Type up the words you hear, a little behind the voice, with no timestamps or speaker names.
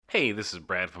Hey, this is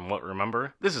Brad from What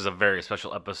Remember. This is a very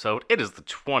special episode. It is the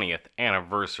 20th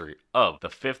anniversary of The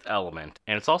Fifth Element,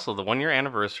 and it's also the 1-year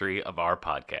anniversary of our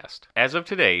podcast. As of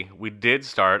today, we did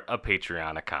start a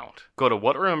Patreon account. Go to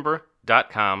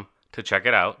whatremember.com to check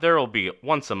it out. There will be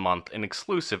once a month an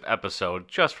exclusive episode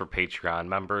just for Patreon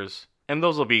members. And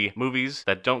those will be movies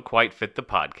that don't quite fit the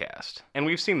podcast. And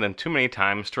we've seen them too many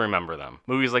times to remember them.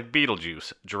 Movies like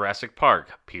Beetlejuice, Jurassic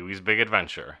Park, Pee-wee's Big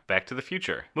Adventure, Back to the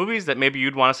Future. Movies that maybe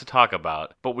you'd want us to talk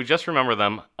about, but we just remember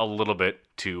them a little bit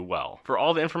too well. For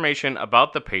all the information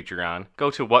about the Patreon, go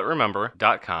to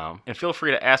whatremember.com and feel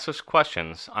free to ask us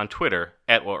questions on Twitter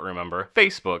at whatremember,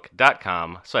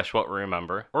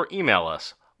 facebook.com/whatremember, or email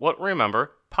us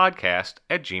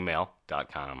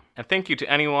whatrememberpodcast@gmail.com. And thank you to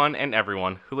anyone and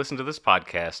everyone who listened to this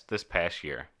podcast this past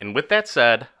year. And with that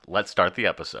said, let's start the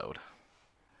episode.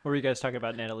 What were you guys talking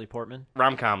about, Natalie Portman?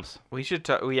 Rom-coms. We should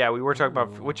talk. Yeah, we were talking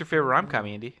about what's your favorite rom-com,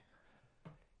 Andy?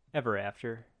 Ever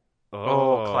After.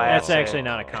 Oh, classic. That's actually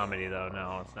not a comedy, though.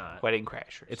 No, it's not. Wedding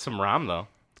Crashers. It's some rom, though.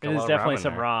 It is definitely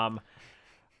some rom.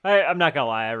 I'm not gonna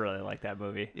lie, I really like that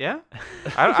movie. Yeah,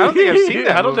 I don't think I've seen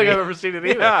that. I don't movie. think I've ever seen it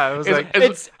either. Yeah, I was is, like, is,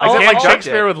 it's is all it like about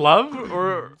Shakespeare it. with Love,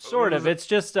 or Sort of. It's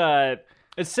just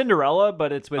it's Cinderella,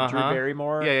 but it's with Drew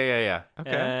Barrymore. Yeah.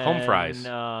 Okay. And, Home fries.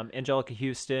 Angelica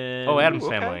Houston. Oh, Addams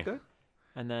Okay, Family. good.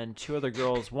 And then two other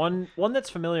girls. One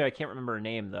that's familiar. I can't remember her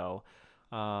name though.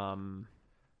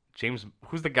 James,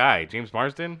 who's the guy? James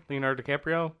Marsden, Leonardo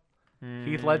DiCaprio,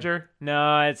 Heath Ledger.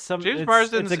 No, it's some. James it's,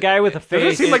 Marsden's- It's a guy with a Does it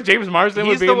face. seem like James Marsden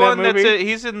would He's be the in one that movie?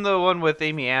 he's in the one with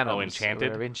Amy Adams. Oh, Enchanted? or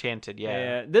whatever. Enchanted,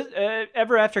 yeah. Yeah. This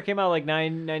Ever After came out like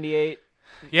 98.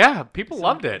 Yeah, people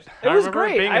loved it. It I was remember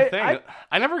great. It being a thing.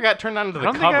 I never got turned on to the I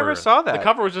don't cover. think I ever saw that. The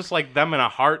cover was just like them in a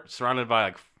heart surrounded by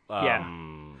like Well,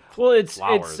 it's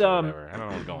flowers or whatever. I don't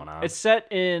know what's going on. It's set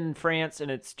in France, and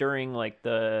it's during like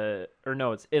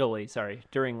it's Italy. Sorry,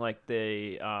 during like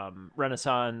the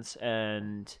Renaissance,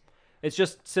 and it's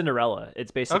just Cinderella.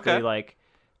 It's basically Okay. like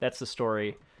that's the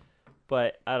story.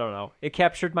 But I don't know. It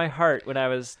captured my heart when I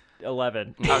was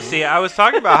 11. Oh, see, I was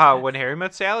talking about how When Harry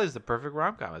Met Sally is the perfect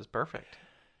rom-com. It's perfect.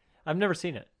 I've never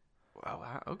seen it.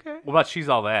 Wow. Okay. What about She's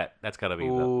All That? That's gotta be.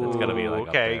 That's gotta be like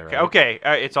okay. Up there, right? Okay.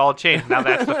 It's all changed now.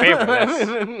 That's the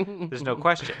favorite. There's no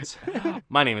questions.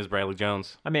 My name is Bradley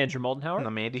Jones, I'm Andrew Moldenhauer. And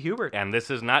I'm Andy Hubert. and this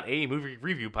is not a movie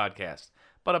review podcast,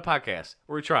 but a podcast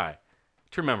where we try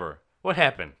to remember what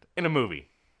happened in a movie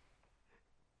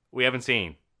we haven't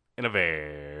seen in a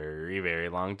very, very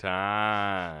long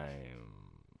time.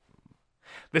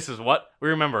 This is what we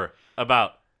remember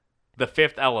about The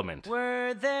Fifth Element.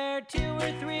 Were there 2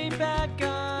 or 3 bad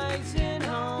guys in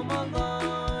Home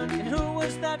Alone? And who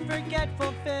was that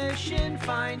forgetful fish in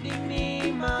Finding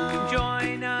Nemo?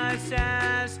 Join us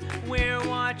as we're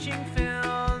watching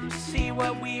films. See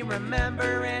what we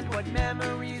remember and what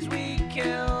memories we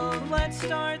killed. Let's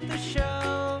start the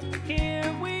show.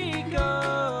 Here we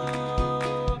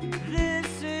go.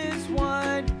 This is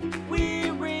what we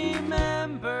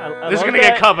remember. This is gonna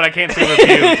get cut, but I can't say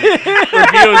review. Review is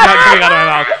not coming out of my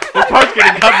mouth. This part's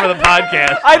getting cut for the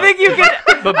podcast. I think you can.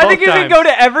 But I think both you can times. go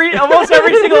to almost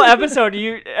every single episode.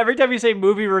 Every time you say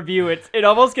movie review, it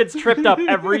almost gets tripped up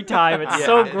every time. It's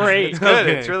so great. It's good.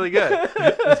 Okay. It's really good.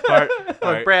 This part. Look,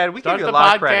 All right. Brad, we Start give you a the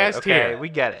lot of credit. podcast Okay, here. we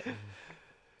get it.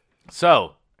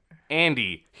 So,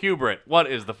 Andy Hubert, what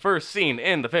is the first scene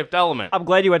in The Fifth Element? I'm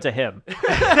glad you went to him.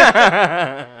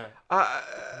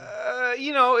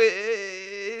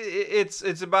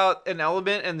 It's about an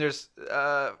element, and there's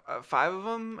 5 of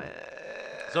them.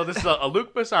 So this is a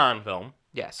Luc Besson film,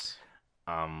 Yes.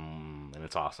 and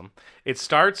it's awesome. It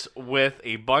starts with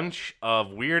a bunch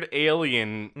of weird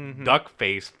alien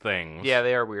duck-faced things Yeah,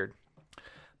 they are weird.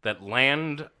 that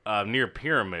land near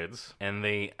pyramids, and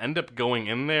they end up going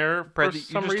in there for Brad, you're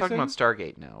some just reason. talking about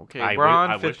Stargate now. Okay, I we're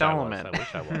on I Fifth wish I Element. was.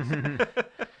 I wish I was.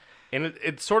 And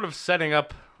it's sort of setting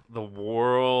up the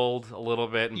world a little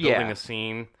bit and building Yeah. a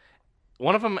scene.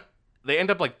 One of them, they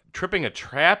end up like tripping a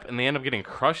trap, and they end up getting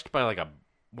crushed by like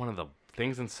one of the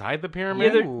things inside the Yeah,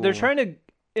 pyramid. they're trying to. I don't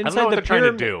Inside know what the they're trying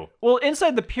to pyramid. do. Well,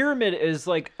 inside the pyramid is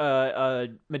like a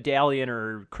medallion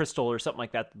or crystal or something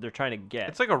like that they're trying to get.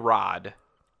 It's like a rod.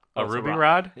 A it's a ruby rod.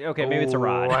 rod? Okay, maybe it's a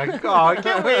rod. I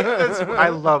can't wait. I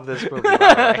love this movie, by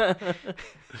the way.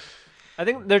 I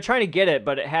think they're trying to get it,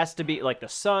 but it has to be like the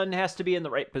sun has to be in the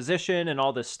right position and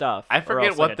all this stuff. I or forget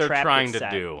else, what like, a they're trap trying gets to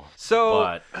set. do. So,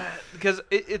 But because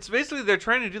it's basically they're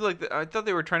trying to do I thought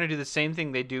they were trying to do the same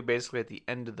thing they do basically at the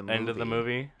end of the movie. end of the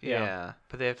movie. Yeah.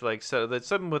 But they have to so that's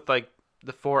something with like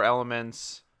the 4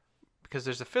 elements because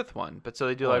there's a 5th one. But so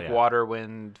they do Oh, yeah. water,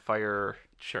 wind, fire,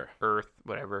 Sure. earth,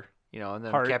 whatever, and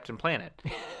then Heart. Captain Planet.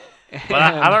 But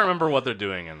I don't remember what they're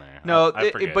doing in there. No, I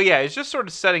forget. but yeah, it's just sort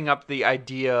of setting up the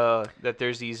idea that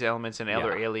there's these elements and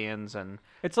other aliens, and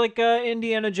It's like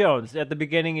Indiana Jones. At the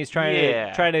beginning, he's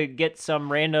trying to get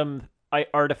some random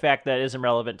artifact that isn't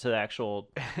relevant to the actual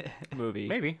movie.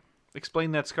 Maybe.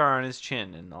 explain that scar on his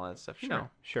chin and all that stuff.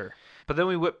 Sure. But then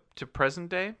we whip to present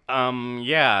day.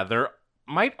 Yeah, there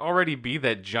might already be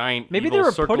that giant. Maybe evil they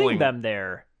were circling... putting them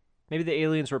there. Maybe the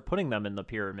aliens were putting them in the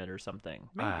pyramid or something.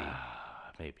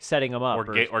 Maybe. Setting them up. Or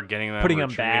getting them, putting them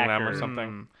retrieving back them or or-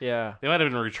 something. Yeah. They might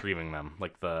have been retrieving them,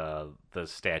 like the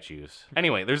statues.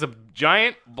 Anyway, there's a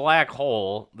giant black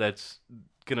hole that's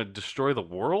gonna destroy the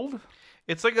world.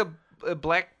 It's like a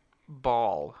black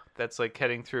ball that's like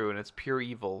heading through, and it's pure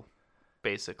evil,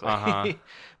 basically.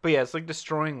 But yeah, it's like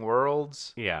destroying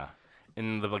worlds. Yeah,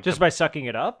 and Just by sucking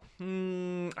it up? I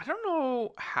don't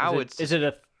know how Is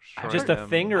it just a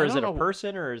thing, or is it a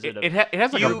person, or is it a... it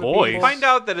has like you a voice. you find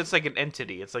out that it's like an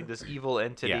entity. It's like this evil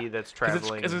entity that's 'Cause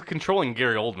traveling. it's controlling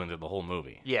Gary Oldman through the whole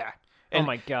movie. Yeah. Oh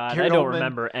my God, Gary I don't Oldman-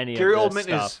 remember any Gary of this Oldman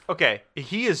stuff. is okay.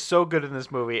 He is so good in this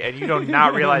movie, and you do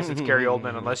not realize it's Gary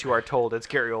Oldman unless you are told it's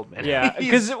Gary Oldman. Yeah,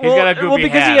 He's- because got a goofy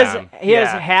because hat on. he has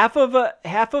Yeah. half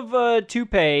of a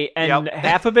toupee and Yep.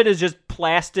 half of it is just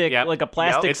plastic, Yep. like a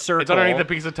plastic circle. It's underneath a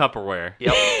piece of Tupperware.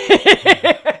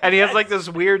 Yep. And he has like this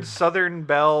weird Southern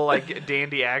Belle, like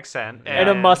dandy accent, and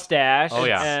a mustache. Oh,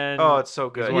 yeah. and Oh, it's so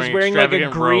good. He's wearing like a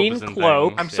extravagant green robes and cloak.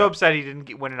 things. I'm so upset he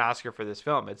didn't win an Oscar for this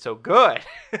film. It's so good.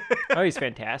 Oh, he's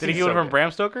fantastic. Did he get one from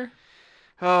Bram Stoker?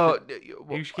 Oh,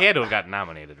 He had to have gotten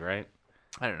nominated, right?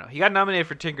 I don't know. He got nominated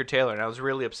for Tinker Tailor, and I was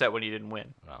really upset when he didn't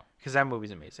win Wow. because that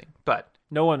movie's amazing. But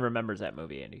No one remembers that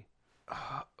movie, Andy.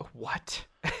 what?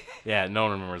 Yeah, no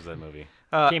one remembers that movie.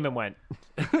 Came and went.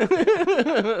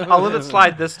 I'll let it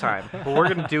slide this time. But we're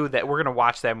gonna do that. We're gonna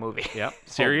watch that movie. Yep.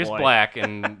 Sirius boy. Black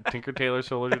and Tinker Tailor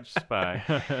Soldier Spy.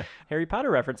 Harry Potter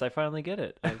reference. I finally get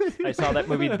it. I saw that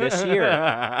movie this year.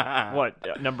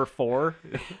 What, number 4?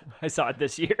 I saw it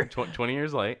this year. 20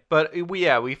 years late. But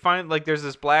we find like there's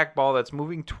this black ball that's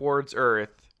moving towards Earth.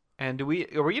 And are we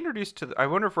introduced to? I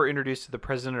wonder if we're introduced to the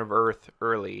president of Earth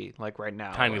early, like right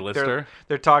now. Tiny Like, Lister.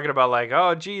 They're talking about like,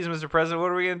 oh, geez, Mr. President,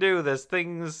 what are we gonna do? This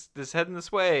heading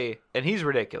this way, and he's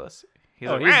ridiculous. He's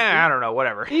like, I don't know,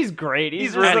 whatever. He's great. He's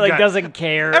He's just really like good. doesn't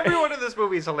care. Everyone in this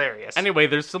movie is hilarious. Anyway,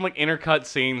 there's some like intercut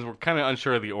scenes. We're kind of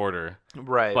unsure of the order.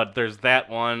 Right. But there's that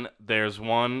one. There's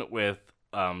one with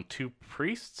 2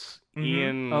 priests,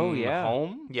 Ian Oh, yeah.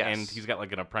 Holm. Yes. And he's got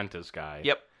like an apprentice guy.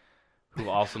 Yep. Who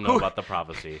also know about the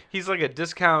prophecy. He's like a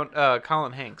discount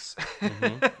Colin Hanks.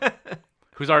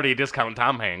 Who's already a discount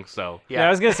Tom Hanks, so. Yeah, I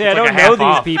was gonna say I It's like don't a know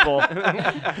half these off. people.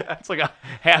 It's like a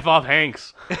half off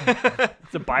Hanks.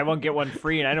 It's a buy one get one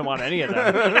free, and I don't want any of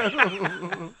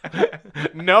them.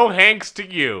 No Hanks to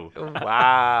you.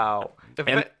 Wow.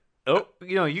 And,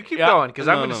 You keep Yeah. going because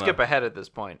I'm No, going to no, skip no. ahead at this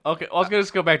point. okay, I was going to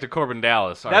just go back to Corbin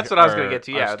Dallas. That's what I was going to get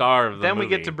to. our Yeah. star of the then we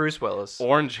movie. get to Bruce Willis.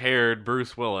 Orange-haired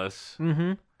Bruce Willis.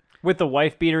 With the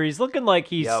wife beater, he's looking like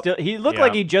he looked Yeah.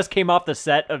 like he just came off the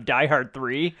set of Die Hard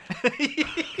 3.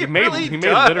 He may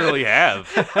does. literally have.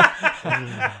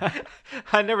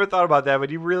 I never thought about that, but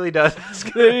he really does.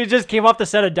 He just came off the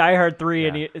set of Die Hard 3,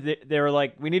 and they were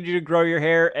like, "We need you to grow your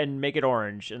hair and make it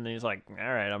orange." And then he's like, "All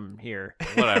right, I'm here."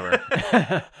 Whatever.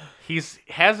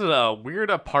 Has a weird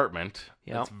apartment.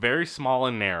 Yep. It's very small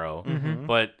and narrow,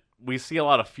 but we see a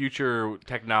lot of future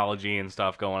technology and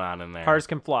stuff going on in there. Cars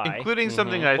can fly. Including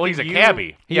something that I Well, think he's a you-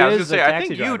 cabbie. Yeah, I was is going a to say, I taxi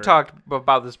think you driver. talked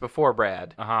about this before,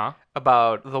 Brad, Uh-huh.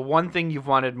 about the one thing you've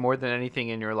wanted more than anything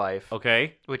in your life,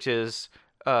 Okay. which is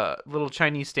a little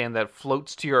Chinese stand that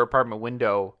floats to your apartment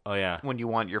window Oh, yeah. when you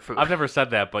want your food. I've never said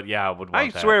that, but yeah, I would want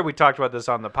I that. swear we talked about this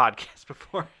on the podcast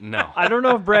before. No. I don't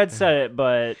know if Brad said it,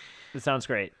 but it sounds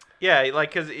great. Yeah,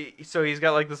 like so he's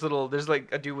got like this little. There's like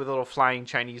a dude with a little flying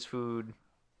Chinese food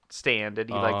stand, and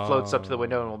he like floats up to the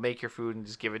window and will make your food and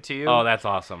just give it to you. Oh, that's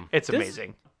awesome. It's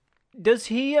amazing. Does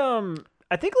he?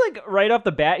 I think like right off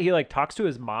the bat, he like talks to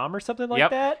his mom or something like Yep.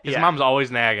 that. His Yeah. mom's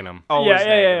always nagging him. Always nagging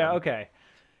Yeah. him. Okay.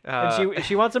 Uh, And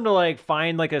she wants him to like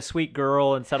find like a sweet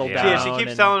girl and settle Yeah. down. Yeah, she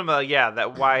keeps and- telling him,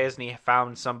 that why hasn't he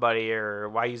found somebody or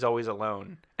why he's always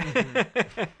alone.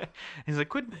 He's like,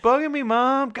 quit bugging me,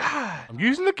 Mom. God. I'm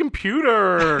using the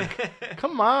computer.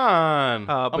 Come on.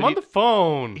 but I'm on the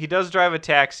phone. He does drive a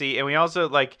taxi, and we also,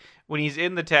 like, when he's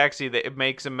in the taxi, that it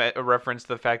makes him a reference to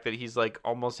the fact that he's, like,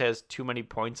 almost has too many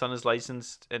points on his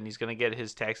license, and he's going to get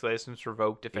his taxi license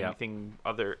revoked if Yep. anything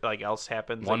else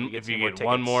happens. If you get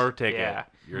one more ticket, Yeah.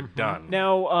 you're done.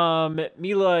 Now,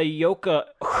 Mila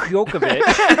Jokovic.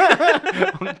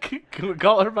 Can we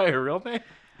call her by her real name?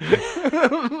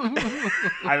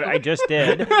 I just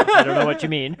did. I don't know what you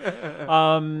mean.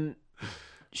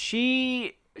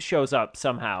 she shows up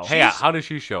somehow. Hey, how does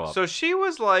she show up? So she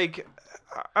was like,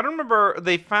 I don't remember.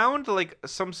 They found like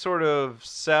some sort of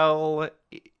cell.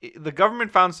 The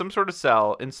government found some sort of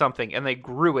cell in something, and they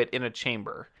grew it in a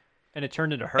chamber. And it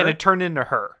turned into her? And it turned into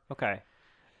her. Okay.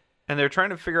 And they're trying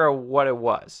to figure out what it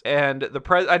was. And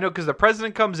I know because the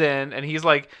president comes in and he's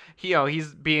like,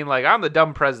 he's being like, I'm the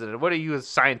dumb president. What are you as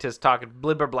scientists talking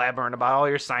blibber blabbering about all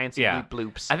your science and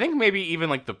bloops? I think maybe even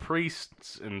like the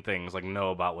priests and things like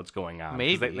know about what's going on.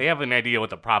 Maybe they have an idea what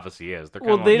the prophecy is. They're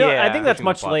well, they don't. Yeah. I think that's pushing the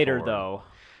much plot later forward. though.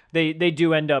 They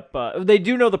do end up. They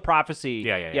do know the prophecy.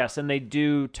 Yeah. Yes, and they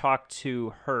do talk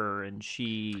to her, and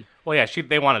she. Well, yeah,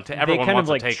 they wanted to. Everyone they kind wants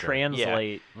of like to take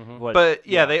translate. What, But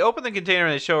they open the container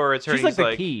and they show her it's her. She's and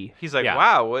like the key. He's like, Yeah.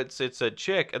 wow, it's a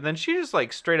chick. And then she just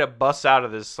like straight up busts out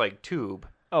of this like tube.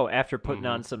 Oh, after putting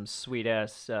on some sweet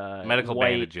ass Medical white,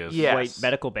 bandages. Yeah. white Yes.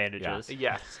 medical bandages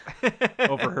Yes.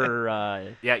 over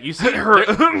her. Yeah, you see, Her-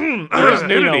 there is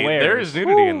nudity. wears. There is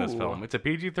nudity in this Ooh. film. It's a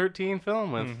PG-13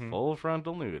 film with full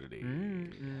frontal nudity.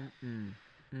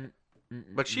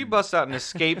 But she busts out and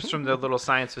escapes from the little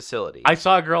science facility. I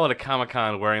saw a girl at a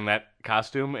Comic-Con wearing that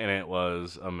costume, and it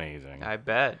was amazing. I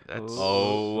bet. That's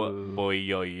Oh, boy,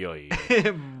 yo, yo,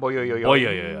 yo. boy, yo, yo, yo. Boy,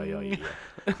 yo, yo, yo, yo, yo.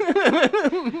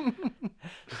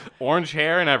 Orange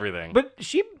hair and everything. But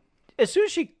she, as soon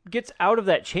as she gets out of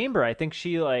that chamber, I think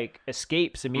she like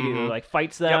escapes immediately, like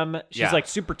fights them. She's Yeah. like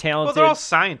super Well, talented. they're all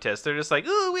scientists. They're just like,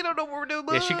 oh, we don't know what we're doing.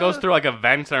 Yeah, she goes through like a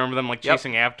vent. I remember them like Yep.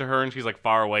 chasing after her, and she's like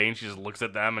far away, and she just looks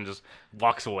at them and just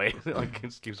walks away. Like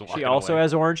just keeps walking. She also away.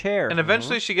 has orange hair. And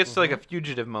eventually she gets to like a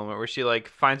fugitive moment where she like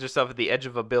finds herself at the edge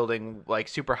of a building like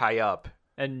super high up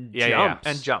and Yeah, jumps.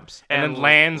 and jumps. and then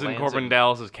lands in Corbin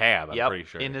Dallas's cab. I'm pretty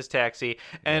sure. in his taxi.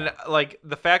 And like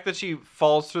the fact that she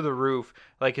falls through the roof,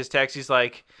 like his taxi's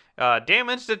like,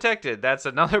 damage detected. That's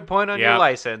another point on your Yep,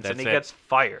 license, and that's he it. gets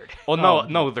fired. Oh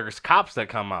no, there's cops that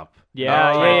come up.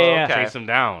 Yeah, Oh, yeah. okay. Chase him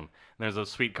down. There's a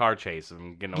sweet car chase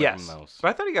and getting away Yes, from those. but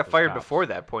I thought he got those fired cops. before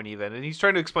that point even, and he's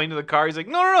trying to explain to the car. He's like,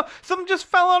 no, something just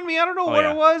fell on me. I don't know what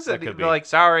yeah, it was. that And could they're be. like,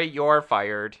 sorry, you're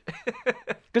fired.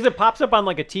 Because it pops up on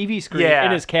like a TV screen Yeah.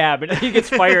 in his cab, and he gets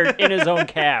fired in his own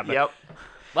cab. Yep.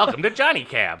 Welcome to Johnny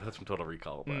Cab. That's from Total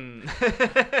Recall.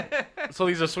 But. So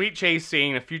these a sweet chase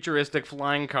scene, a futuristic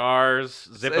flying cars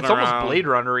zipping It's around. almost Blade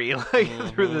Runner-y,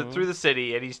 like through the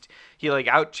city, and he like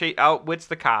outwits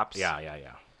the cops. Yeah.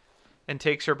 And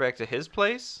takes her back to his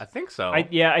place. I think so.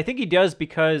 I think he does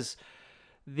because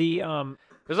the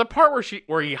There's a part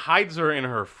where he hides her in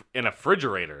a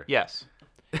refrigerator. Yes.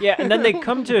 yeah, and then they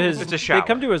come to his It's a shower. they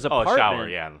come to his Oh, apartment. shower.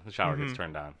 Yeah, the shower gets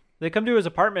turned on. They come to his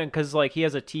apartment because like he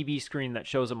has a TV screen that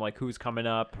shows him like who's coming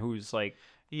up, who's like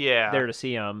Yeah. there to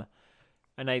see him.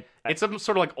 And It's some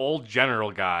sort of like old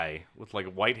general guy with like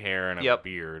white hair and a Yep.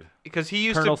 beard. Because he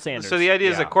used Colonel to. Sanders. So the idea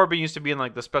is Yeah. that Corbin used to be in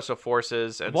like the special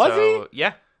forces, and Was so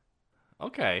yeah,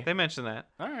 Okay. they mentioned that.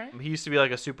 All right. He used to be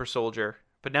like a super soldier,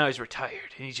 but now he's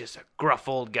retired and he's just a gruff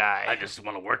old guy. I just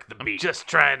want to work the beat. just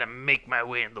trying to make my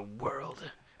way in the world,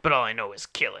 but all I know is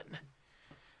killing.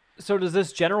 so does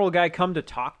this general guy come to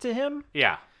talk to him?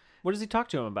 Yeah, What does he talk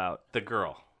to him about? the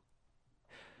girl.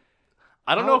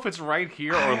 I don't know if it's right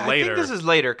here or I later. think this is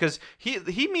later because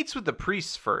he meets with the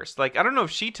priests first. Like I don't know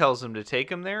if she tells him to take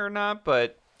him there or not,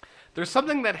 but There's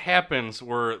something that happens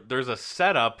where there's a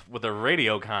setup with a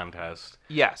radio contest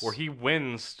yes, where he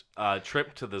wins a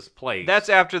trip to this place. that's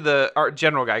after the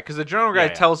general guy because the general guy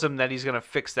Yeah. tells him that he's gonna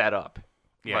fix that up.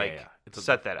 Yeah, like yeah. It's a-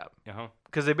 set that up. Uh-huh.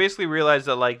 Because they basically realize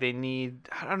that like they need,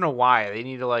 I don't know why they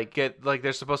need to like get like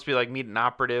they're supposed to be like meet an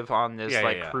operative on this Yeah,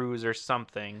 like yeah. cruise or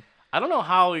something. I don't know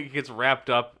how he gets wrapped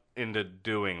up into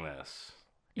doing this.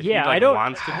 If Yeah, he, like, I don't-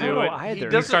 wants to I do don't know it. either. He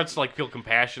doesn't- starts to like feel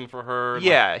compassion for her.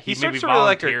 Yeah, like, he maybe starts to really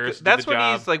like her. volunteers to do That's the when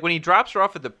job. he's like when he drops her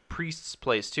off at the priest's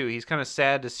place too. He's kind of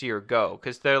sad to see her go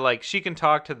because they're like she can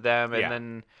talk to them, and Yeah.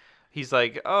 then he's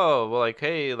like, oh well, like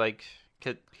hey, like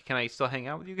can I still hang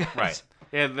out with you guys? Right.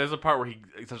 Yeah, there's a part where he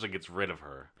essentially gets rid of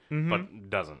her, Mm-hmm. but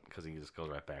doesn't because he just goes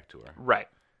right back to her. Right.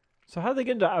 So how do they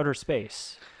get into outer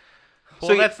space?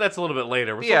 Well, So that's a little bit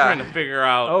later. We're still Yeah. trying to figure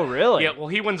out. Oh, really? Yeah. Well,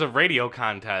 he wins a radio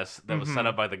contest that was set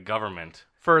up by the government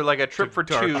For like a trip for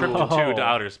to our two trip to, Oh. to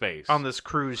outer space. on this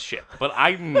cruise ship. But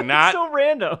I'm not so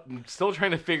random. still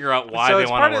trying to figure out why So they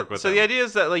it's want part to of- work with so him. the idea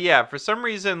is that like yeah, for some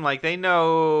reason like they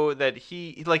know that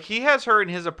he has her in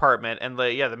his apartment, and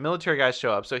like yeah, the military guys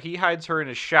show up, so he hides her in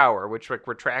his shower, which like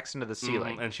retracts into the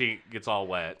ceiling. and she gets all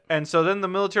wet. And so then the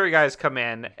military guys come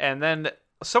in, and then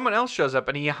someone else shows up,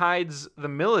 and he hides the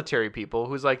military people,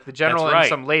 who's like the general That's and right.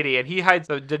 some lady, and he hides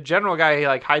the general guy. He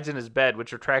like hides in his bed,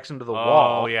 which retracts him to the Oh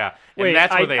wall. yeah, and Wait,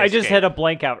 that's where they I just escape. had a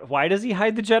blank out. Why does he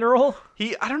hide the general?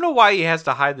 I don't know why he has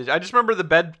to hide I just remember the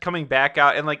bed coming back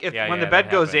out, and like when the bed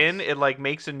goes in, it like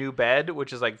makes a new bed,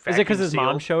 which is like Is it because his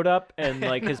mom showed up and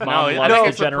like his mom I think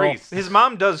it's the general? priest. His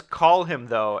mom does call him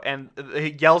though, and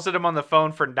he yells at him on the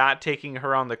phone for not taking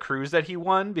her on the cruise that he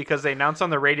won, because they announced on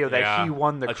the radio that he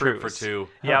won the a cruise. trip for 2.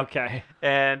 Yeah. Okay.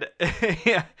 And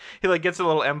yeah, he like gets a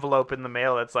little envelope in the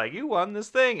mail that's like, you won this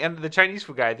thing. And the Chinese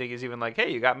food guy, I think, is even like,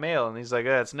 hey, you got mail. And he's like,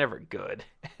 that's never good.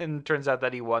 And it turns out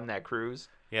that he won that cruise.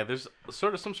 Yeah, there's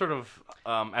some sort of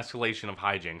escalation of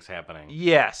hijinks happening.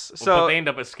 Yes. But So they end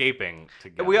up escaping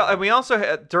together. we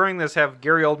also during this have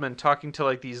Gary Oldman talking to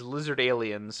like these lizard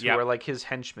aliens who are like his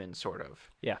henchmen, sort of.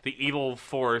 Yeah. The evil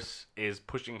force is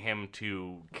pushing him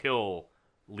to kill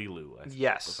Lilu.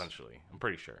 Yes. Essentially, I'm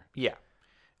pretty sure. Yeah.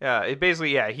 It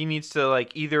basically, he needs to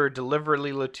like either deliver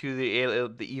Leela to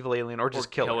the evil alien or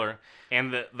just kill her.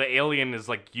 And the alien is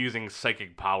like using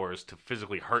psychic powers to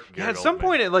physically hurt Gary At some Oldman.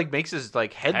 point, it like makes his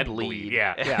like head bleed.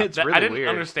 Yeah. It's really I didn't weird.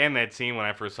 understand that scene when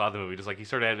I first saw the movie. Just like he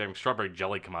started having strawberry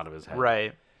jelly come out of his head.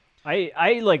 Right.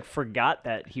 I like forgot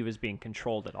that he was being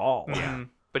controlled at all. Yeah.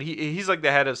 But he's like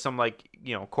the head of some like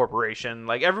corporation.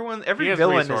 Like every has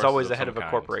villain is resources always of the head some of a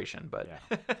kind. corporation. But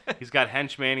He's got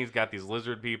henchmen. He's got these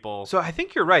lizard people. so I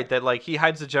think you're right that like he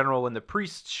hides the general when the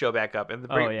priests show back up, and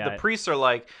the priests are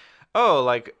like, oh,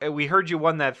 like we heard you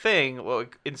won that thing. Well,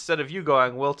 instead of you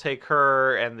going, we'll take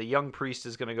her, and the young priest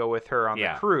is going to go with her on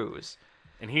the cruise.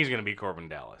 And he's going to be Corbin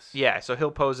Dallas. Yeah, so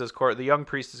he'll pose as the young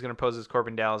priest is going to pose as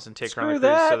Corbin Dallas and take her on the Screw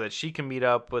cruise that. so that she can meet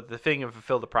up with the thing and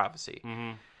fulfill the prophecy.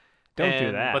 Mm-hmm. Don't do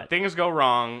And- that. But things go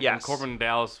wrong, Yes. and Corbin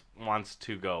Dallas wants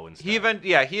to go instead.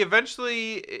 He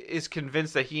eventually is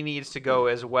convinced that he needs to go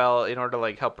as well in order to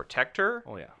like help protect her.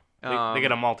 Oh, yeah. They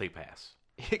get a multi-pass.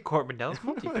 Corbin Dallas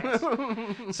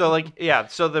multipass.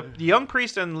 So the young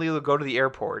priest and Leela go to the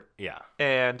airport. Yeah.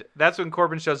 And that's when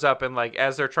Corbin shows up, and like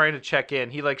as they're trying to check in,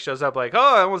 he like shows up like,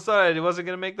 oh, I almost thought I wasn't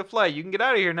gonna make the flight. You can get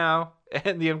out of here now.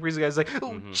 And the young priest guy's like,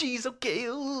 oh, jeez, okay.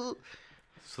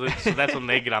 So that's when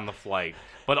they get on the flight.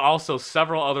 But also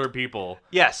several other people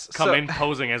come in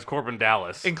posing as Corbin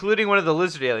Dallas. Including one of the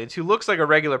lizard aliens who looks like a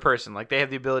regular person. Like they have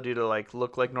the ability to like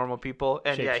look like normal people.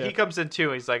 And Shape he shift. comes in too.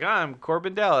 And he's like, I'm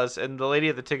Corbin Dallas. And the lady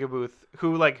at the ticket booth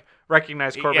who like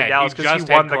recognized Corbin Dallas because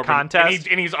he won the contest.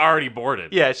 And he's already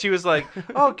boarded. Yeah, she was like,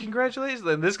 oh, congratulations.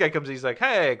 And this guy comes in, he's like,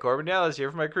 hey, Corbin Dallas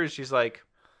here for my cruise. She's like,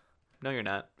 no, you're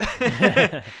not.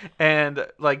 And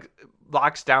like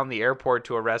locks down the airport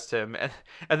to arrest him.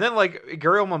 And then like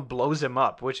Gary Oldman blows him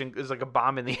up, which is like a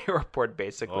bomb in the airport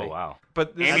basically. Oh, wow.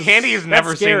 But Andy has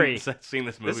never scary. seen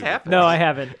this movie. This happens. No, I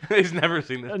haven't. He's never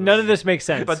seen this movie. None of this makes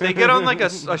sense. But they get on like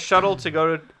a shuttle to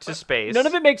go to space. None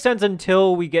of it makes sense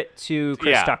until we get to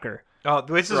Chris Yeah. Tucker. Oh,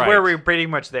 this is Right. where we're pretty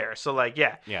much there. So like,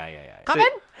 yeah. Yeah. Come in.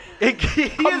 He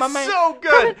is my man. so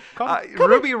good. Come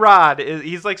Ruby Rod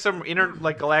he's like some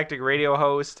galactic radio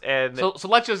host, and So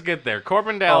let's just get there.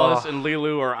 Corbin Dallas and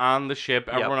Lilu are on the ship.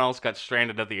 Everyone else got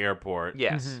stranded at the airport.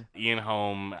 yes, Ian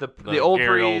Holm, the old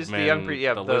Gary priest, the young Oldman,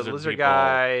 priest, the lizard people.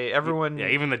 guy, everyone. Yeah,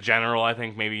 even the general, I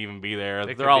think, maybe even be there. It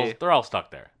They're could all stuck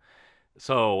there.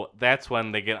 So that's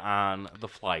when they get on the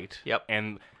flight. Yep.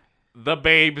 And the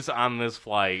babes on this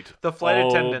flight. The flight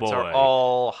attendants are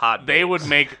all hot. They babes. would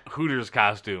make Hooters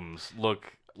costumes look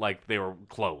like they were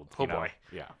clothed. Oh, you know? boy.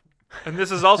 Yeah. And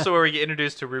this is also where we get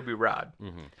introduced to Ruby Rod.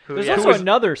 Who, There's who also is-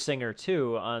 another singer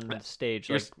too on the stage.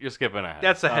 You're skipping ahead.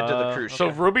 that's the head to the cruise So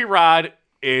ship. Ruby Rod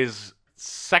is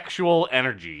sexual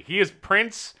energy. He is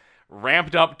Prince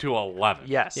ramped up to 11.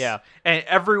 Yes. Yeah. And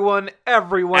everyone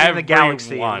in the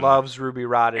galaxy Everyone. loves Ruby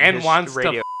Rod And his wants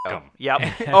radio. to f*** him. Yep.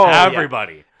 Oh, yeah.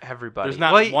 Everybody. Everybody. There's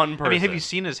not Well, one I mean, have person. you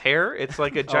seen his hair? It's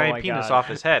like a giant my penis God. off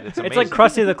his head. It's amazing. It's like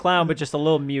Krusty the Clown, but just a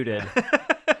little muted.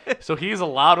 So he's a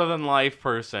louder than life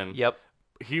person. Yep.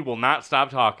 He will not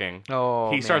stop talking. Oh,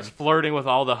 he man. starts flirting with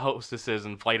all the hostesses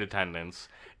and flight attendants,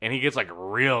 and he gets like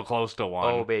real close to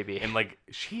one. Oh, baby. And like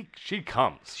she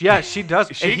comes. Yeah, she does.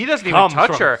 She And he doesn't even comes touch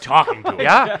from her. talking to him.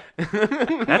 Yeah.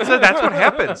 That's what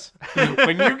happens.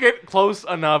 When you get close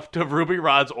enough to Ruby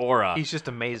Rod's aura, He's just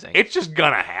amazing. it's just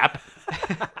gonna happen.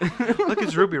 Look,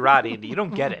 it's Ruby Rod, Andy. You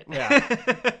don't get it. Yeah.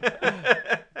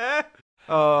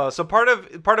 So part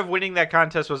of winning that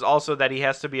contest was also that he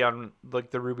has to be on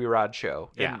like the Ruby Rod show.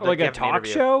 Yeah. And, Like they a have an talk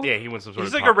interview. show? Yeah, he wants some sort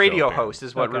He's of like a talk radio show host,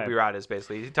 is what Okay. Ruby Rod is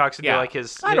basically. He talks into Yeah. like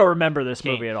his. I don't remember this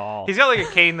cane. movie at all. He's got like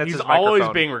a cane that's He's his always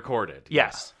microphone. being recorded.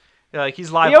 Yes. Like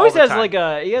he's live. He always all the has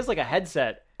time. like a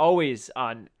headset always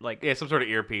on like some sort of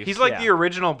earpiece. He's like the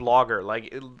original blogger.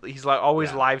 Like he's like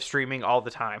always live streaming all the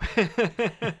time.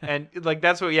 And like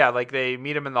that's what like they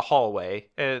meet him in the hallway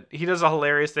and he does a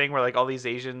hilarious thing where like all these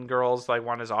Asian girls like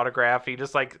want his autograph. He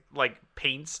just like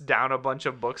paints down a bunch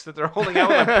of books that they're holding out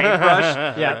with a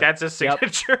paintbrush. Yeah. Like that's his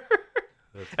signature.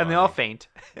 And they all faint.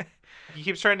 He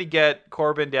keeps trying to get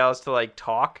Corbin Dallas to like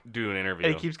talk, do an interview.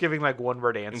 and he keeps giving like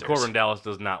one-word answers. And Corbin Dallas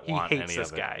does not he want hates any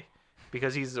this of it. guy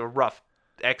because he's a rough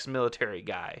ex-military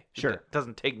guy. Sure. That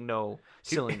doesn't take no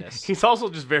silliness. He's also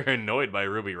just very annoyed by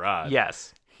Ruby Rod.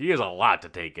 Yes. He has a lot to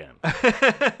take in.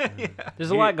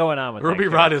 there's a lot going on with Ruby that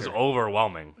Rod is character.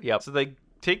 overwhelming. Yep. So they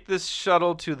take this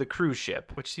shuttle to the cruise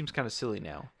ship, which seems kind of silly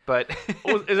now, but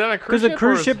Is that a cruise Because ship? the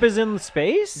cruise or ship is in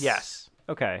space? yes,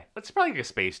 Okay. It's probably like a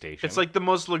space station. it's like the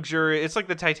most luxurious. It's like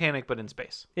the Titanic, but in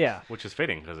space. Yeah. which is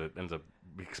fitting because it ends up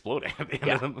exploding at the end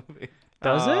Yeah. of the movie.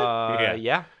 Does it?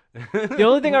 Yeah. The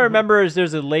only thing I remember is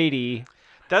there's a lady.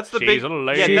 That's the She's big. a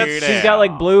lady. Yeah, She's that's, got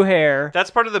like blue hair.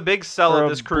 that's part of the big sell Or of a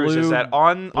this cruise is blue that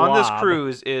on this blob.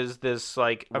 cruise is this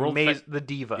like World amazing the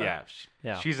diva. Yeah.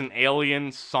 Yeah. She's an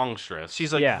alien songstress.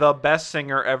 She's like Yeah. the best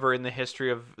singer ever in the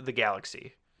history of the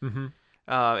galaxy. Mm-hmm.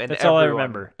 And That's all I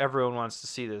remember. Everyone wants to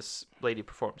see this lady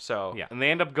perform. So yeah, and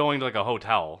they end up going to like a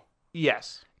hotel,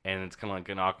 yes, and it's kind of like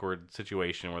an awkward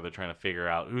situation where they're trying to figure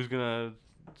out who's gonna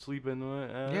sleep in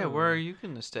the. yeah. Where are you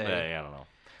gonna stay? I don't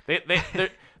know.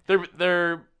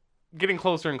 They're getting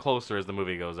closer and closer as the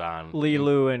movie goes on.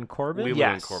 Lilu and Corbin? Lilu and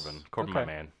Yes. Corbin, Okay. my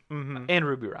man, Mm-hmm. And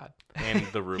Ruby Rod. and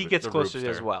the Ruby. He gets the closer Rubester.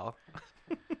 as well.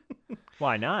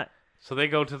 Why not? So they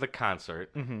go to the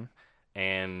concert, Mm-hmm.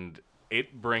 and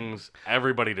it brings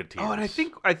everybody to tears. Oh, and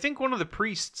I think one of the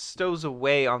priests stows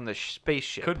away on the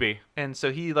spaceship. Could be. And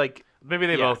so he like Maybe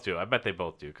they Yeah. both do. I bet they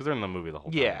both do because they're in the movie the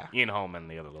whole time. Yeah. Ian Holm and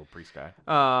the other little priest guy.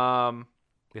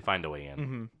 They find a way in.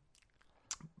 mhm.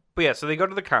 But yeah, so they go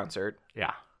to the concert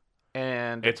Yeah,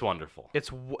 and it's wonderful.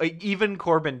 even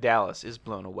Corbin Dallas is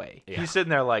blown away. Yeah. He's sitting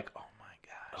there like, "Oh my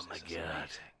gosh, Oh my this is God.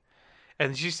 amazing."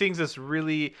 And she sings this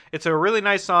it's a really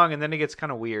nice song, and then it gets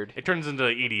kind of weird. It turns into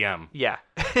EDM, Yeah.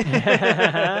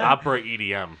 opera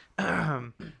EDM.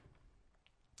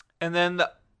 And then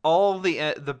all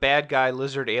the bad guy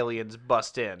lizard aliens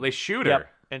bust in They shoot Yep. her.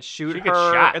 and shoot she her, gets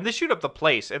shot. and they shoot up the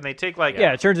place, and they take like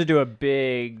Yeah, it turns into a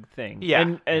big thing. Yeah.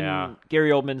 And Yeah. Gary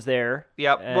Oldman's there.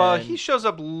 yeah. Well, and- he shows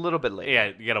up a little bit later.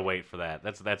 Yeah, you gotta wait for that.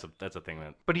 That's a thing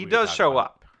that. But he we does talk show about.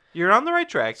 up. You're on the right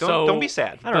track. Don't be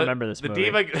sad. I don't remember this the movie.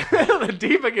 diva, the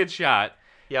diva gets shot.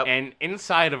 Yep. And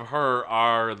inside of her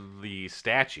are the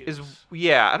statues.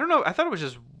 I don't know. I thought it was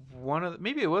just one of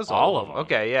maybe it was All all of them.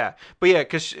 Okay, yeah. But yeah,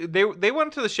 cuz they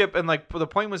went to the ship and like the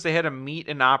point was they had to meet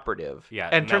an operative. Yeah,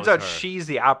 And and that turns was out her. she's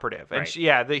the operative. And Right.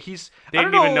 he's They I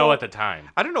didn't don't even know at the time.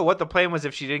 I don't know what the plan was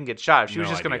if she didn't get shot. If she was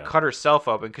No just going to idea. cut herself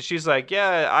open because she's like,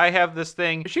 "Yeah, I have this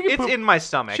thing. She could It's poop- in my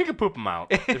stomach." She could poop them out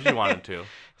if she wanted to.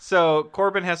 So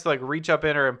Corbin has to like reach up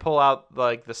in her and pull out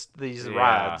like these Yeah.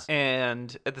 rods,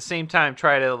 and at the same time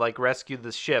try to like rescue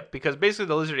the ship because basically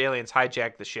the lizard aliens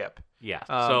hijacked the ship. Yeah.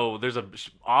 So there's a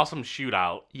awesome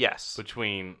shootout Yes.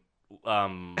 between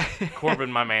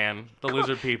Corbin, my man, the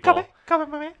lizard people, Come on,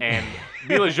 my man. and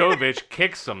Mila Jovovich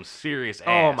kicks some serious ass.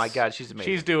 Oh my God, she's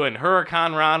amazing. She's doing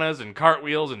hurricane ranas and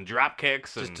cartwheels and drop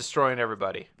kicks Just and destroying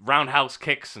everybody. roundhouse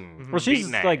kicks and Well, she's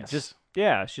beating like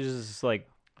ass. she's just like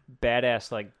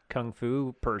badass like kung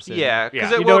fu person. Yeah, Yeah.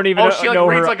 because You don't even she like know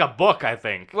reads her. like a watches a book, I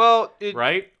think. well,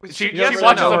 Right? she She doesn't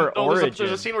watches know a, her there's origin.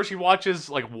 a scene where she watches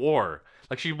like war.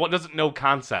 Like she doesn't know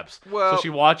concepts. Well, so she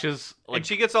watches like and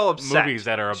she gets all upset. movies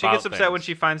that are She about gets upset when things.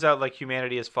 she finds out like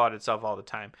humanity has fought itself all the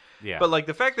time. Yeah. But like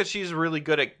the fact that she's really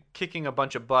good at kicking a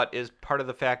bunch of butt is part of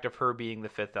the fact of her being the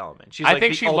fifth element. She's I like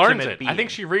think the she learns ultimate it. I being. think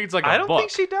she reads like a I don't book.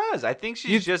 think she does. I think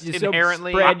she's just so,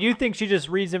 inherently. Brad, you think she just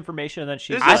reads information and then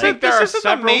she's This I like, think there are this isn't the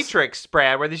several- Matrix,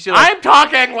 Brad, where she like, I'm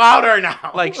talking louder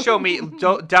now. like show me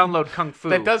download kung fu.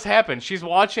 that does happen. She's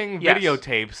watching Yes.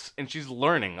 videotapes and she's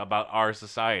learning about our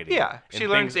society. Yeah, she and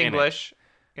learns things in it. English.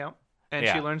 Yeah, and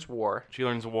she Yeah. learns war. She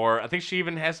learns war. I think she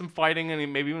even has some fighting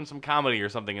and maybe even some comedy or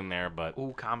something in there. But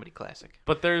Ooh, comedy classic.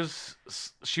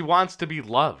 she wants to be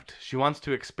loved. She wants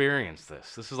to experience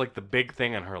this. This is like the big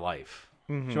thing in her life.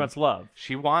 she wants love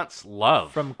She wants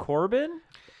love. from Corbin.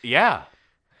 Yeah,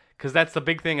 because that's the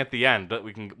big thing at the end. But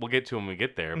we'll get to when we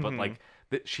get there. But like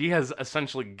she has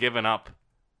essentially given up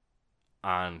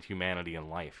on humanity and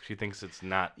life. She thinks it's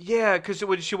not. Yeah, because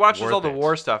when she watches all Worth the it.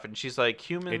 war stuff, and she's like,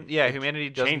 humanity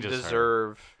doesn't changes her.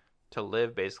 deserve to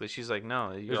live. Basically, she's like,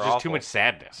 no, you're There's just awful. too much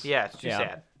sadness. Yeah, it's too Yeah.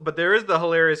 sad. But there is the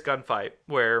hilarious gunfight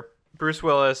where Bruce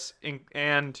Willis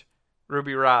and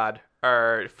Ruby Rod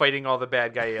are fighting all the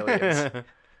bad guy aliens.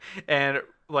 And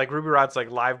like Ruby Rod's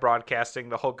like live broadcasting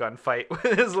the whole gunfight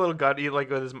with his little gun, like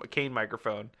with his cane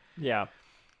microphone. Yeah.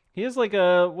 He has like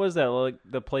what is that? Like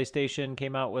the PlayStation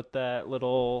came out with that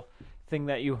little thing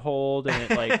that you hold and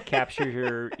it like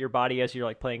captures your body as you're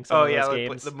like playing some of those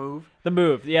games. The Move. The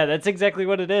Move. Yeah, that's exactly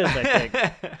what it is, I think.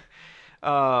 It's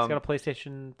got a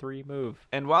PlayStation 3 Move.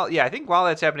 And I think while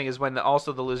that's happening is when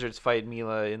also the lizards fight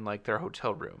Mila in like their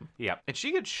hotel room. Yep. And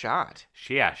she gets shot.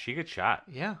 She gets shot.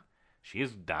 Yeah. She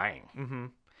is dying. Mm-hmm.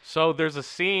 So there's a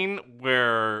scene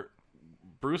where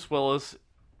Bruce Willis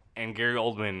and Gary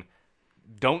Oldman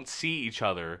don't see each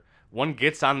other. One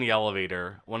gets on the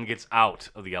elevator, one gets out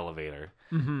of the elevator.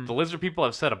 Mm-hmm. The lizard people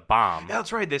have set a bomb. Yeah,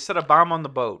 that's right. They set a bomb on the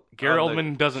boat. Gary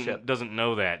Oldman doesn't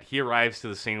know that. He arrives to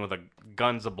the scene with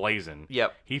guns ablazing.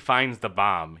 Yep. He finds the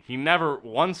bomb. He never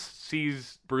once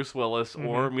sees Bruce Willis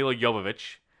or Mila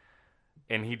Jovovich,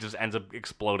 and he just ends up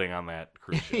exploding on that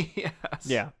cruise ship. Yes.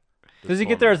 Yeah. Does he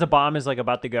get there as the bomb is like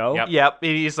about to go? Yep.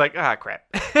 And he's like, crap.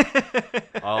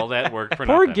 All that work for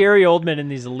Poor nothing. Gary Oldman in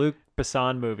these Luc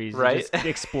Besson movies. Right? He just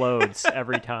explodes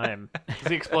every time. Is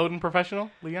he exploding professional,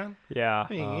 Leon? Yeah.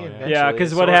 Yeah,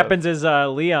 because what happens is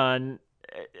Leon,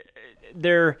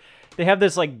 they have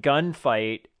this like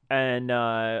gunfight, and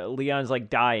Leon's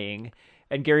like dying,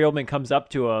 and Gary Oldman comes up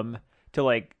to him to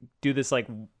like do this like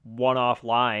one-off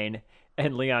line.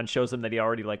 And Leon shows him that he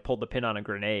already like pulled the pin on a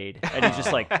grenade, and he's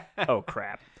just like, "Oh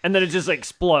crap!" And then it just like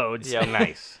explodes. Yeah,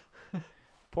 nice.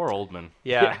 Poor Oldman.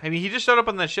 Yeah, I mean, he just showed up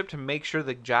on that ship to make sure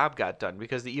the job got done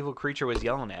because the evil creature was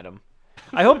yelling at him.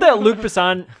 I hope that Luc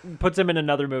Besson puts him in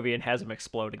another movie and has him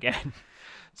explode again.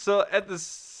 So at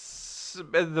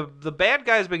the bad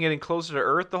guy's been getting closer to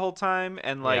Earth the whole time,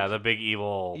 and like the big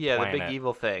evil planet. The big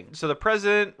evil thing. So the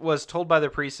president was told by the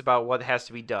priest about what has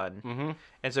to be done,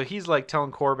 and so he's like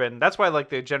telling Corbin. That's why like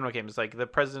the general came. It's like the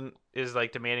president is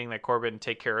like demanding that Corbin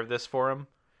take care of this for him.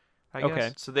 I guess.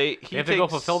 Okay. So they have to go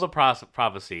fulfill the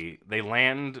prophecy. They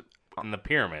land on the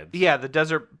pyramids. Yeah, the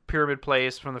desert pyramid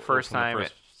place from the first time. The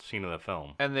first scene of the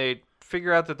film. And they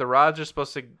figure out that the rods are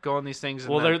supposed to go on these things.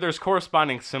 And there's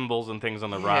corresponding symbols and things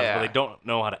on the rods, but they don't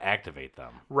know how to activate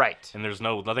them. Right. And there's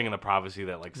nothing in the prophecy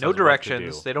that like says no directions.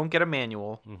 What to do. They don't get a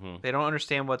manual. They don't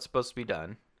understand what's supposed to be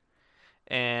done,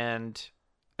 and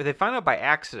they find out by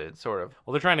accident, sort of.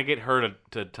 Well, they're trying to get her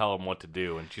to tell them what to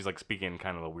do, and she's like speaking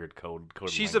kind of a weird code.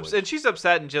 She's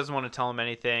upset and she doesn't want to tell him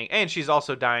anything, and she's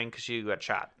also dying because she got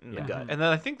shot in the gut. And then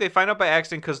I think they find out by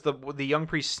accident because the young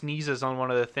priest sneezes on one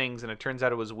of the things, and it turns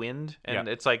out it was wind, and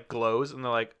it's like glows, and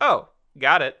they're like, "Oh,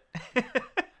 got it."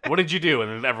 What did you do? And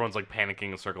then everyone's like panicking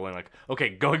and circling, like, "Okay,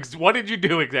 go. What did you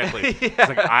do exactly?" It's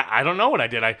like, I don't know what I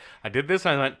did. I did this,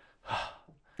 and I went,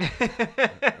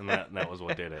 and that was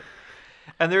what did it.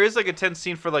 And there is like a tense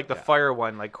scene for like the fire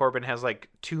one. Like Corbin has like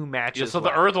 2 matches. Yeah, so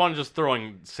left. the earth one just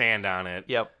throwing sand on it.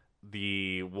 Yep.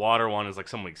 The water one is like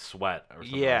somebody's sweat or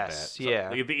something like that. So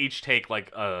they each take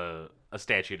like a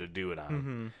statue to do it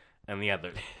on. And the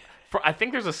other, I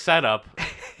think there's a setup.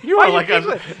 You are like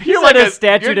you said a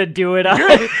statue to do it on.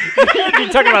 You're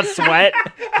talking about sweat.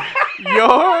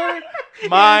 Your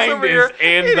mind is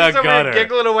in the gutter.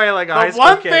 Giggling away like a the high school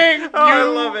one kid. thing I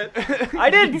love it.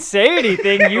 I didn't say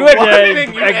anything. You had to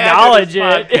acknowledge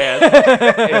it.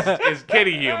 Is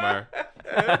kitty humor.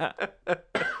 That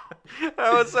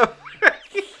was so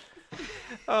funny.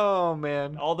 Oh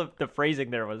man, all the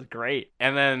phrasing there was great.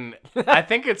 And then I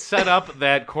think it's set up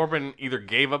that Corbin either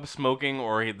gave up smoking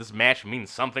or this match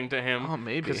means something to him. Oh,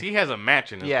 maybe because he has a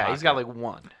match in his pocket. he's got like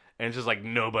 1. And it's just like,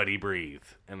 nobody breathe.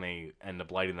 And they end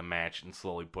up lighting the match and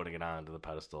slowly putting it onto the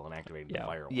pedestal and activating the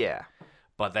fire. Yeah.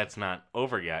 But that's not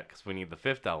over yet because we need the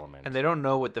 5th element. And they don't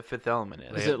know what the 5th element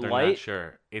is. Is it they're light? Not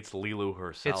sure. It's Lilu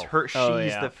herself. It's her.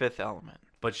 She's the 5th element.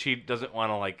 But she doesn't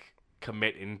want to like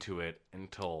commit into it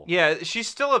until... Yeah, she's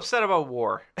still upset about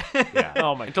war. Yeah.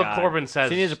 Oh my until God. Corbin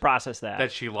says... She needs to process that.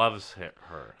 That she loves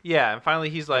her. Yeah, and finally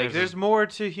he's like, there's more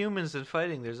to humans than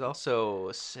fighting. There's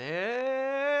also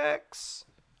sex.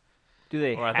 Do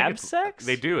they have sex?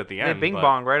 They do at the end. They bing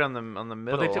bong right on the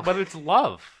middle. But it's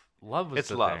love. Love is it's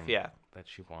the love, thing that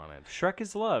she wanted. Shrek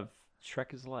is love.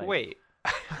 Shrek is life. Wait.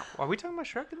 Are we talking about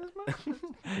Shrek in this movie?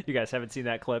 You guys haven't seen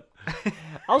that clip.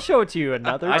 I'll show it to you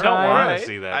another time. I don't want to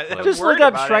see that clip. Just look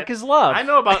up Shrek is love. I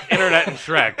know about internet and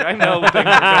Shrek. I know things are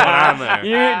going on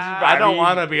there. I don't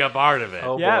want to be a part of it.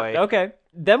 Oh boy. Okay.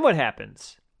 Then what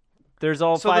happens? There's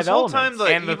all 5 elements. So this whole time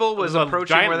the evil was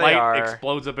approaching giant where they light are.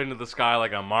 Explodes up into the sky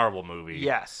like a Marvel movie.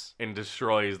 Yes. And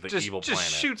destroys the evil planet.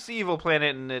 Just shoots the evil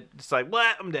planet and it's like,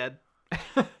 what? I'm dead.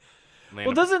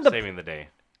 Well, doesn't saving the day.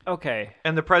 Okay.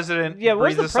 And the president Yeah,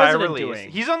 what's breathes the a sigh of president relief.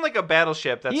 doing? He's on like a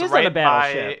battleship that's He is on right a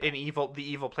battleship. by the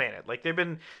evil planet. Like they've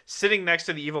been sitting next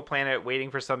to the evil planet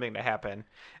waiting for something to happen.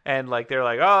 And like they're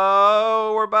like,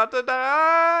 "Oh, we're about to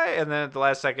die." And then at the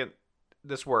last second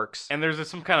this works. And there's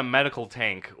some kind of medical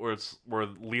tank where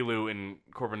Lilu and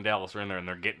Corbin Dallas are in there and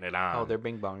they're getting it on. Oh, they're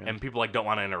bing bonging. And people like don't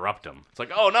want to interrupt them. It's like,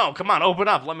 oh no, come on, open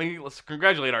up. Let's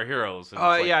congratulate our heroes. And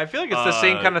Oh, it's like, yeah, I feel like it's the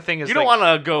same kind of thing as you don't like,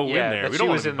 want to go yeah, in there. that We she don't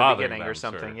want was to in the bother beginning them, or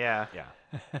something. sir. Yeah. Yeah.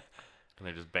 And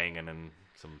they're just banging in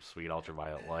some sweet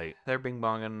ultraviolet light. They're bing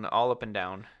bonging all up and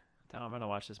down. I'm going to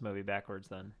watch this movie backwards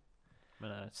then. I'm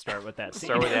going to start with that scene.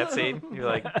 Start with that scene. You're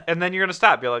like, and then you're gonna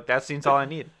stop. You're like, that scene's all I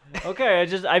need. Okay,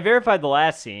 I verified the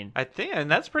last scene. I think, and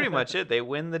that's pretty much it. They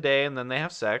win the day, and then they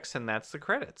have sex, and that's the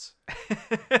credits.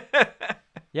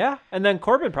 Yeah, and then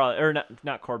Corbin probably, or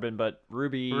not Corbin, but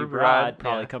Ruby Rod, Rod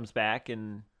probably yeah. comes back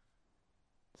and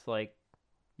it's like,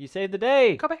 you saved the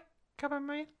day. Come on,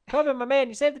 man. Corbin, my man,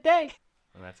 you saved the day.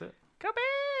 And that's it. Come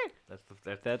back. That's the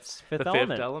Fifth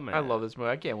Element. Fifth Element. I love this movie.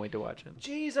 I can't wait to watch it.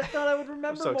 Jeez, I thought I would remember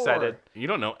I'm so excited. You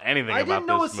don't know anything I about didn't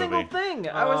know a this single movie. thing.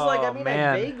 I was like, I Oh, mean,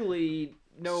 man. I vaguely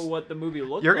know what the movie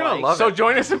looked like. You're gonna love So it.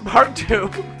 join us in part 2.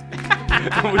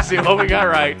 We see what we got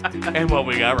right and what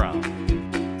we got wrong.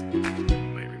 You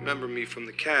might remember me from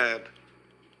the cab.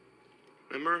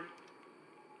 Remember?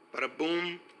 Bada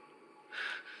boom.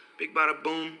 Big bada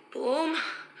boom. Boom.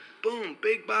 Boom.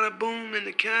 Big bada boom in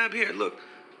the cab. Here, look.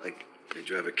 Like, I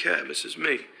drive a cab. This is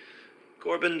me.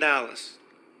 Corbin Dallas.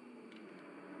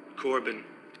 Corbin.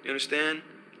 You understand?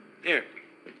 Here.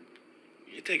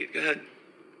 You take it. Go ahead.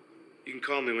 You can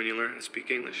call me when you learn how to speak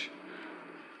English.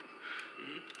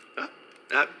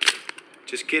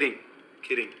 Just kidding.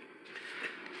 Kidding.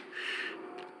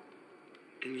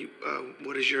 And you,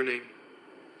 what is your name?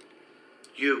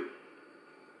 You.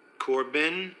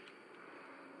 Corbin?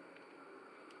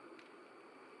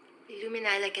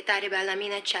 Illuminai la ketare bala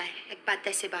mina chai. Ek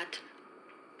patte se bat.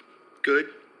 Good.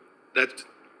 That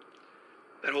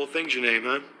whole thing's your name,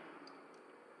 huh?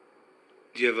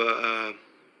 Do you have a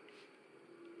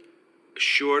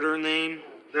shorter name?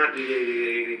 Not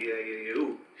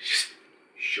you. Just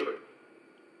short.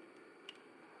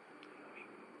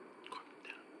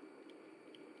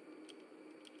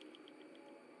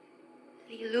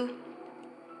 Lilu.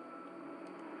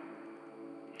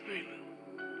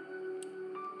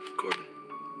 Corbin.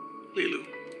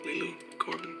 Lilu.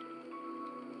 Corbin.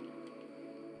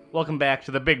 Welcome back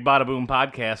to the Big Bada Boom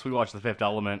podcast. We watch The Fifth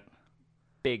Element.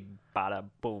 Big bada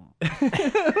boom.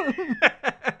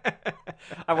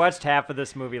 I watched half of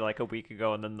this movie like a week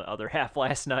ago and then the other half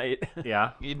last night.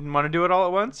 Yeah. You didn't want to do it all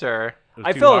at once, or It was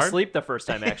I too fell hard? asleep the first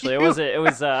time actually. It was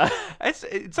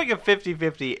it's like a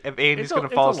 50-50 if Andy's It's a- gonna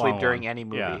it's fall a long asleep during one. any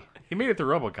movie. Yeah. He made it through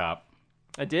RoboCop.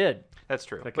 I did. That's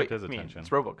true. That kept But, his I mean, attention. it's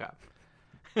RoboCop.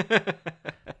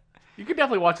 You could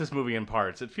definitely watch this movie in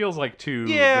parts. It feels like two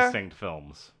Yeah. distinct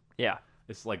films. Yeah.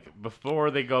 It's like before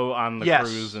they go on the Yes.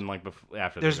 cruise and like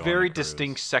after There's they go on very the cruise.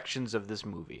 distinct sections of this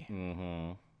movie.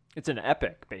 Mm-hmm. It's an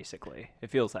epic basically. It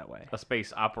feels that way. A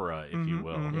space opera, if you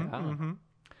will. Mm-hmm.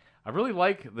 I really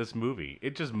like this movie.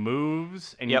 It just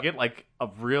moves, and Yep. you get like a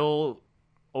real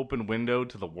open window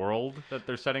to the world that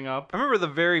they're setting up. I remember the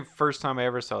very first time I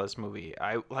ever saw this movie.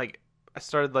 I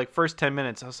started like first 10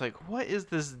 minutes. I was like, "What is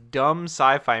this dumb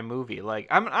sci-fi movie?" Like,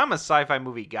 I'm a sci-fi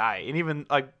movie guy, and even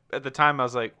like at the time, I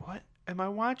was like, "What am I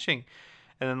watching?"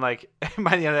 And then like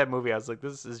by the end of that movie, I was like,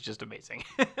 "This is just amazing."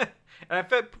 And I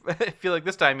feel like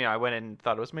this time, I went in and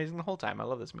thought it was amazing the whole time. I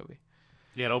love this movie.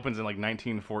 Yeah, it opens in like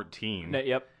 1914.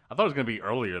 Yep. I thought it was gonna be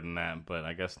earlier than that, but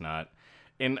I guess not.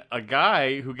 And a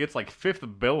guy who gets like fifth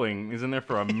billing is in there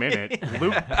for a minute.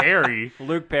 Luke Perry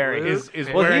Luke Perry is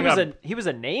well, wearing he was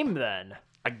a name then,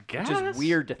 I guess. which is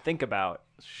weird to think about.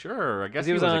 Sure, I guess Because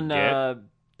he was on a get.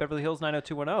 Beverly Hills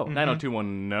 90210.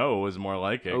 90210 is more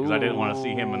like it because I didn't want to see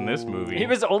him in this movie. He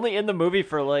was only in the movie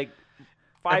for like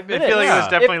 5 I minutes. feel like it was Yeah.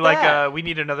 definitely If like that. we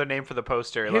need another name for the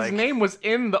poster. His like, name was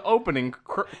in the opening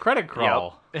credit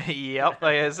crawl. Yep.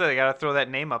 Like I said, I gotta throw that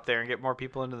name up there and get more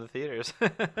people into the theaters.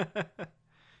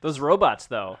 Those robots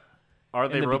though. Are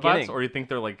they the robots, beginning. or do you think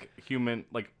they're like human,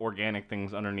 like organic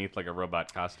things underneath like a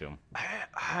robot costume?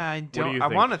 I What do don't. you I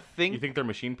think? want to think. You think they're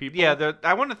machine people? Yeah,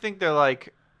 I want to think they're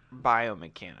like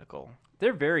biomechanical.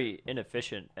 They're very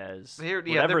inefficient as They're-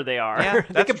 whatever they are. yeah, they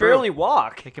that's can true. barely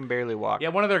walk. They can barely walk. Yeah,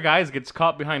 one of their guys gets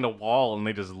caught behind a wall and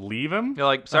they just leave him. You're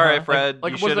like, sorry, Uh-huh. Fred,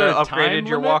 you was should there have a time upgraded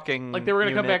your limit? walking. Like they were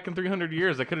gonna come unit. back in 300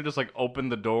 years. They could have just like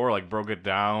opened the door, like broke it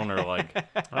down, or like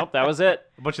Oh, that was it.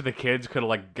 a bunch of the kids could have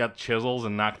like got chisels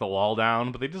and knocked the wall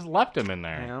down, but they just left him in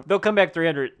there. Yeah. They'll come back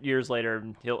 300 years later,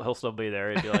 and he'll still be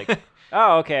there. He'd be like,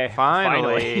 "Oh, okay,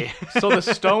 Finally. So the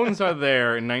Stones are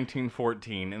there in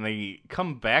 1914, and they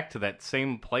come back to that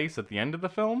same place at the end of the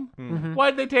film. Mm-hmm.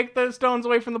 Why'd they take the Stones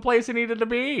away from the place they needed to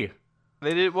be?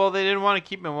 They did well. They didn't want to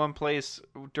keep them in one place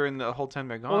during the whole time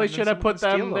they're gone. Well, they Then should have someone put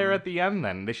would steal them there at the end.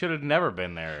 Then they should have never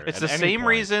been there. It's at the any same point.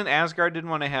 reason Asgard didn't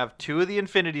want to have 2 of the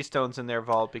Infinity Stones in their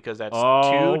vault because that's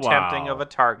Oh, too tempting wow. of a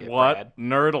target. What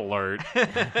nerd alert!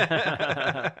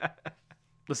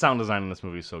 The sound design in this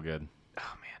movie is so good.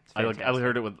 Oh man, it's I fantastic.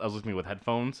 heard it with I was listening with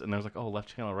headphones, and there's like, oh,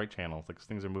 left channel, right channel. It's like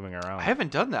things are moving around. I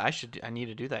haven't done that. I need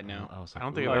to do that now. I was I like,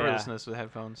 don't think ooh. I've ever yeah. listened to this with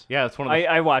headphones. Yeah, it's one of the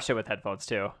I watched it with headphones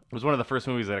too. It was one of the first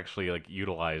movies that actually like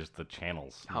utilized the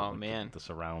channels. Oh, like, man. the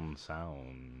surround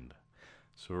sound.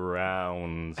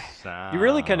 Surround sound. You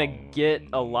really kind of get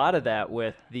a lot of that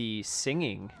with the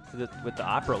singing with the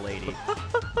opera lady.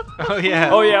 Oh yeah.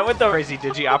 Oh yeah, with the Crazy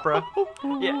digi opera.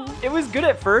 yeah. It was good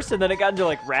at first, and then it got into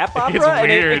like rap opera, gets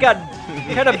and it weird. got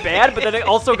kind of bad, but then it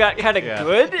also got kind of Yeah.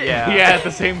 good. Yeah. Yeah, at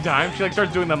the same time, she like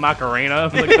starts doing the Macarena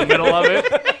in like the middle of it.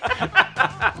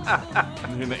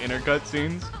 In the intercut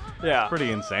scenes, Yeah.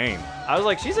 pretty insane. I was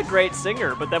like, she's a great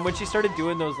singer, but then when she started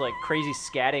doing those like crazy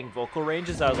scatting vocal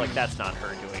ranges, I was like, that's not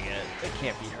her doing it. It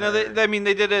can't be her. No, I mean,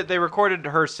 they did it. They recorded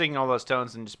her singing all those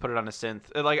tones and just put it on a synth.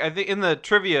 Like I think in the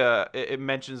trivia, it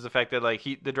mentions the fact that like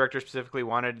the director specifically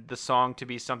wanted the song to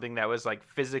be something that was like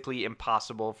physically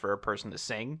impossible for a person to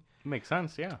sing. Makes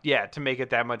sense, yeah. Yeah, to make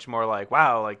it that much more like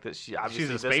wow, like this. Obviously, a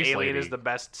this space alien lady. is the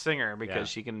best singer because Yeah.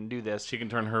 she can do this. She can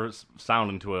turn her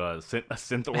sound into a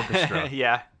synth orchestra.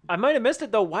 Yeah. I might have missed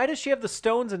it though. Why does she have the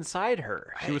stones inside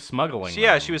her? She was smuggling.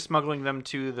 Yeah, them. she was smuggling them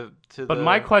to the. But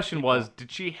my question was, did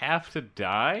she have to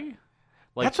die?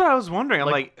 Like, That's what I was wondering. I'm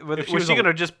like, like, if she was was she a-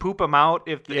 gonna just poop them out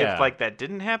if Yeah. like that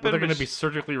didn't happen? were they But going to be she-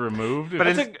 surgically removed? But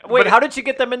If- it's- Wait, but- how did she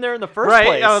get them in there in the first right?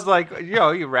 place? I was like,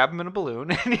 you wrap them in a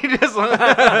balloon and you just.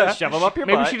 shove them up your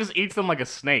maybe butt. she just eats them like a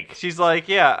snake. She's like,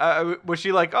 yeah. Was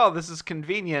she like, oh, this is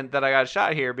convenient that I got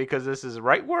shot here because this is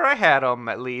right where I had them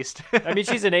at least. I mean,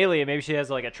 she's an alien. Maybe she has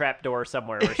like a trap door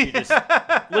somewhere where she just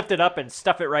lift it up and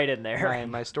stuff it right in there.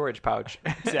 my storage pouch.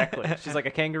 Exactly. She's like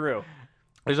a kangaroo.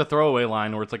 There's a throwaway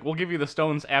line where it's like, we'll give you the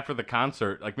stones after the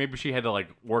concert. Like, maybe she had to, like,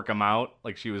 work them out.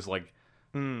 Like, she was, like,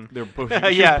 they're pushing, she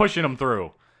Yeah. was pushing them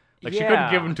through. Like, she Yeah. couldn't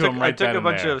give them to him I right took then a and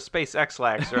bunch there. of space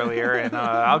X-lax earlier, and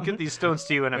I'll get these stones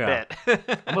to you in a Yeah.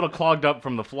 bit. A little clogged up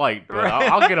from the flight, but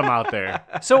I'll get them out there.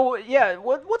 So yeah,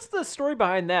 what's the story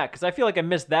behind that? Because I feel like I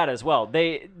missed that as well.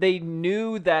 They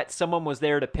knew that someone was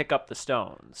there to pick up the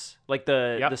stones, like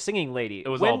the Yep. singing lady. It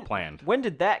was all planned. When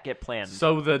did that get planned?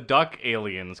 So the duck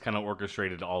aliens kind of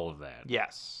orchestrated all of that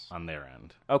Yes. on their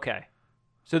end. Okay,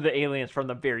 so the aliens from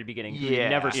the very beginning, who you Yeah.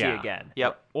 never see Yeah. again.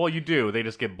 Yep. Well, you do. They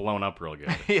just get blown up real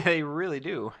good. Yeah, they really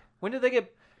do. When did they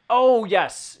get? Oh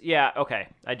yes, yeah. Okay,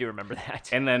 I do remember that.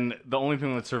 And then the only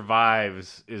thing that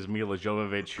survives is Mila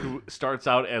Jovovich, who starts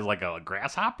out as like a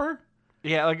grasshopper.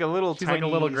 Yeah, like a little She's like a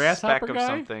tiny little grasshopper speck of guy?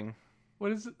 something.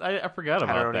 What is it? I forgot I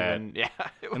about don't that. even. Yeah.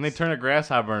 it And they was- turn a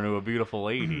grasshopper into a beautiful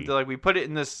lady. They're like, we put it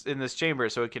in this chamber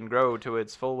so it can grow to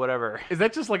its full whatever. Is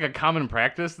that just like a common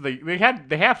practice? They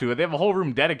have to. They have a whole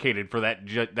room dedicated for that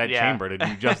Yeah. chamber to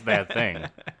do just that thing.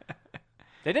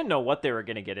 They didn't know what they were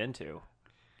gonna get into.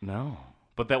 No,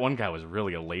 but that one guy was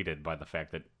really elated by the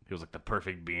fact that he was like the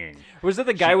perfect being. Was it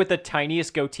the guy with the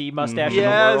tiniest goatee mustache in the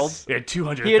Yes. world? He had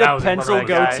 200,000. He had a pencil that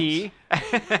guy. goatee.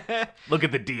 Look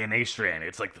at the DNA strand.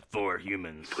 It's like the 4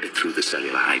 humans. Put it through the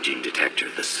cellular hygiene detector.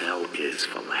 The cell is,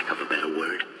 for lack of a better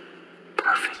word,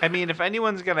 perfect. I mean, if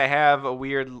anyone's gonna have a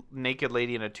weird naked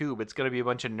lady in a tube, it's gonna be a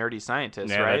bunch of nerdy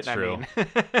scientists, Yeah, right? that's true. I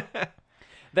mean,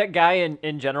 That guy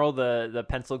in general, the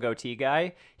pencil goatee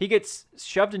guy, he gets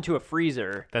shoved into a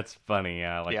freezer. That's funny.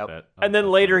 Yeah, I like Yep. that. And then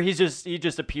later he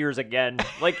just appears again.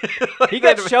 Like he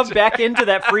got shoved back into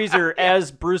that freezer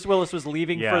as Bruce Willis was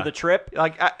leaving Yeah. for the trip.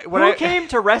 like Who came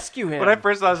to rescue him? when I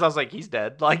first saw this, I was like, he's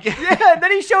dead. Like, yeah, and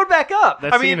then he showed back up.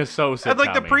 That I scene mean, is so and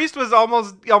like the sitcom-y. priest was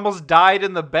almost died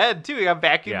in the bed too. He got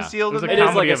vacuum Yeah. sealed It was in a It there.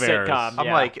 is like comedy a of errors. sitcom. I'm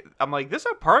yeah. like, this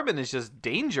apartment is just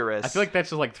dangerous. I feel like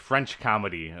that's just like French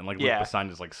comedy, and like Luc Yeah. Besson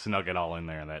just like snug it all in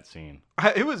there in that scene.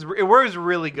 it was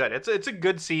really good. It's a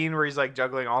good scene where he's like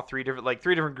juggling all three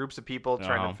different groups of people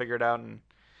trying Uh-huh. to figure it out. And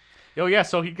Oh yeah,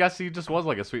 so he just was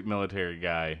like a sweet military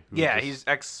guy. who yeah, just- he's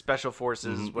ex special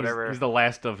forces, Mhm. whatever. He's the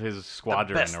last of his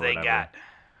squadron best or they whatever.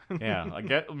 got. Yeah, I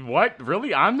get what?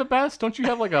 Really? I'm the best? Don't you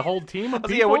have like a whole team of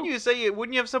people? Yeah,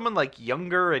 wouldn't you have someone like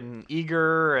younger and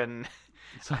eager and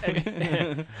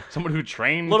someone who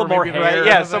trained Little for more maybe the hair. war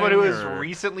yeah, or someone who is something, or-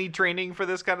 recently training for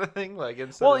this kind of thing? Like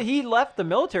instead Well, of... he left the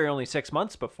military only 6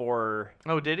 months before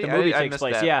Oh, did he? the movie I takes missed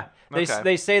place. that. Yeah, Okay.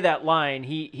 they say that line.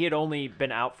 He had only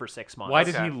been out for 6 months. Why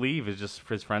did Okay. he leave? Is just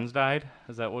his friends died?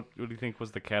 Is that what do you think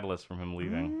was the catalyst from him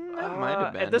leaving? That might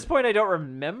have been. At this point, I don't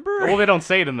remember. Well, they don't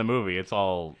say it in the movie. It's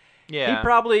all yeah. He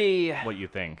probably what you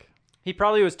think.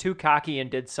 was too cocky and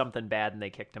did something bad, and they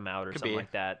kicked him out or Could something be.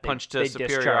 like that. Punched They a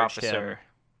superior discharged officer. him.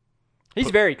 He's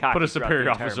very cocky. Put a throughout superior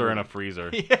the entire officer in a movie. freezer.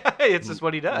 Yeah, it's just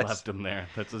what he does. Left him there.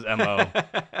 That's his MO.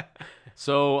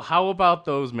 So how about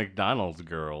those McDonald's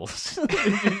girls?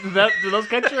 Did those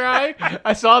catch your eye?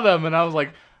 I saw them and I was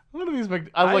like, what are these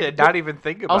I did not even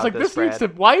think about I was like, this needs to.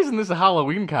 Brad. Why isn't this a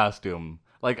Halloween costume?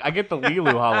 Like, I get the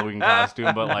Lilu Halloween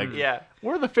costume, but like, Yeah.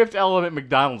 where are the Fifth Element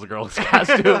McDonald's girls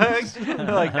costumes?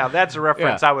 Like, now that's a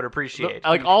reference Yeah. I would appreciate.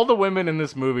 Like all the women in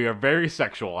this movie are very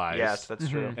sexualized. Yes, that's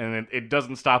true. And it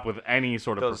doesn't stop with any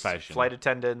sort of Those profession. flight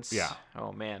attendants. Yeah.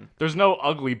 Oh man. There's no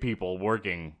ugly people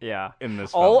working. Yeah. In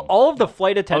this all film. all of the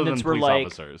flight Other than attendants were police like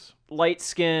officers.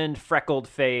 light-skinned, freckled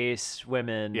face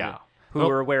women. Yeah. Who Well-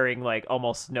 were wearing like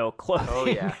almost no clothing. Oh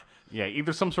yeah. Yeah,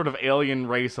 either some sort of alien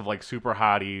race of like super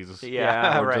hotties.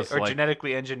 Yeah, or right. just, Or like-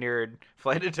 genetically engineered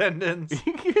flight attendants.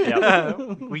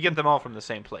 Yep. We get them all from the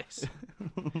same place.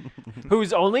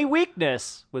 Whose only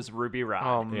weakness was Ruby Rod.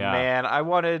 Oh Yeah. man, I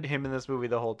wanted him in this movie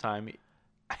the whole time.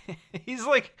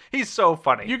 He's so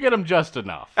funny. You get him just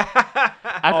enough.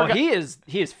 He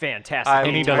is fantastic. I the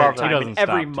And he entire doesn't- time, he doesn't in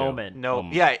every stop, too. moment. No,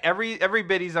 yeah, every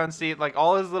bit he's on scene, like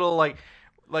all his little like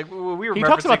we were. He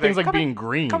talks referencing, about things like "Come being in,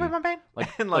 green. Come in, my man.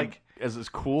 And Like, is this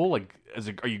cool? Like,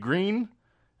 are you green?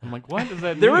 I'm like, what does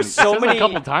that There mean? were so He says it many- a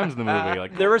couple times in the movie.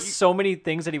 Like, There were so many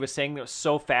things that he was saying that was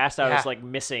so fast. I was Yeah. like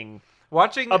missing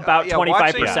watching about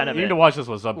 25% watching- of you it. need to watch this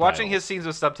with subtitles. Watching his scenes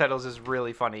with subtitles is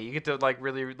really funny. You get to like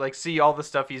really like see all the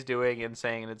stuff he's doing and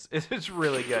saying, and it's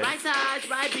really good. Right sides,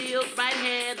 right heels, right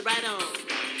hand, right on.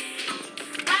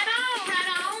 Right on, right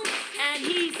on. And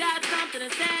he's got something to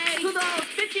say to those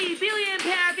 50 billion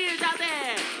pair of ears out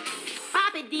there.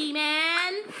 Pop it,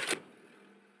 D-Man.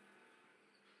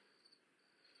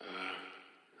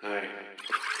 Hi.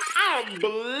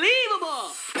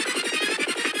 Unbelievable.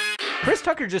 Chris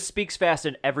Tucker just speaks fast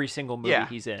in every single movie Yeah.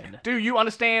 he's in. Do you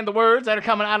understand the words that are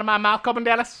coming out of my mouth, Corbin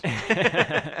Dallas?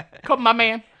 Corbin, my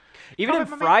man. Even in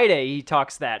Friday, he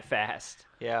talks that fast.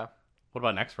 Yeah. What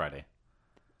about next Friday?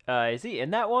 Is he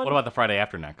in that one? What about the Friday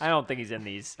after next? I don't think he's in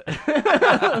these.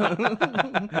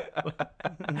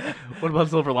 What about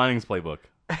Silver Linings Playbook?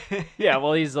 Yeah,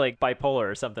 well, he's like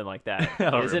bipolar or something like that. I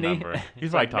don't Isn't remember. he? He's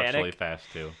probably like talks manic. really fast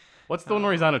too. What's the one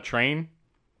where he's on a train?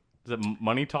 Is it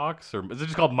Money Talks or is it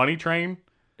just called Money Train?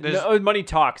 No, Money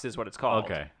Talks is what it's called.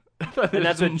 Okay. And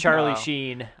that's with Charlie Wow.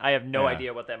 Sheen. I have no Yeah.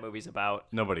 idea what that movie's about.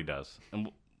 Nobody does.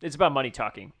 And It's about money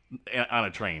talking. on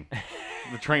a train.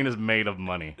 The train is made of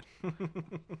money.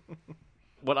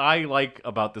 What I like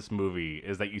about this movie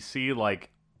is that you see like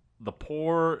the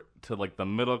poor to like the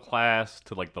middle class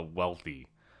to like the wealthy,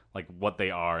 like what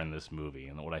they are in this movie,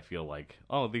 and what I feel like,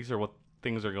 oh, these are what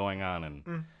things are going on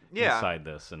and Yeah. inside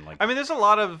this, and like I mean, there's a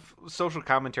lot of social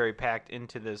commentary packed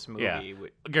into this movie. yeah,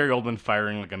 Gary Oldman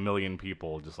firing like a million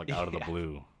people just like out of the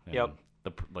blue. And Yep.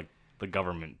 The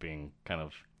government being kind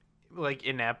of Like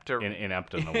inept or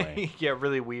inept in a way. yeah,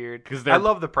 really weird. 'Cause I they're-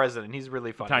 love the president. He's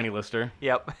really funny. Tiny Lister.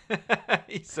 Yep.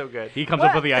 He's so good. He comes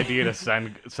up with the idea to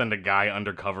send a guy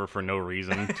undercover for no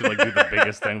reason to like do the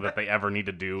biggest thing that they ever need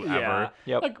to do Yeah. ever.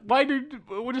 Yep. Like, why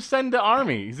we'll just send the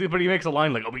army? But he makes a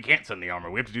line like, "Oh, we can't send the army.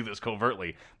 We have to do this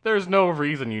covertly." There's no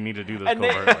reason you need to do this And,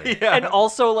 covertly. Yeah. and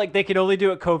also, like, they could only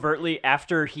do it covertly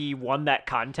after he won that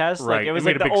contest. Right. Like, it was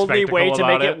They like made a the big only way spectacle to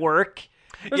make about it it. work.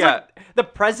 It was Yeah. like the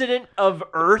president of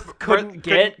Earth couldn't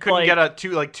get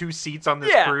two seats on this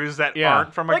Yeah. cruise that Yeah.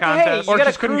 aren't from a Like, hey, contest. you Or got a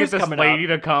just couldn't get cruise this coming lady up.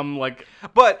 to come like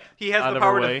But he has Out the of her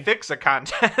power way. to fix a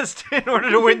contest in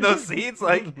order to win those seats.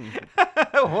 Like,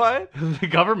 what? the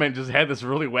government just had this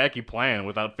really wacky plan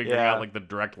without figuring Yeah. out like the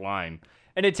direct line.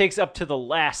 And it takes up to the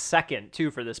last second,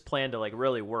 too, for this plan to, like,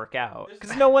 really work out.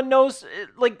 Because no one knows,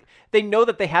 like, they know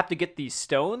that they have to get these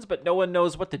stones, but no one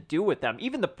knows what to do with them.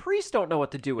 Even the priests don't know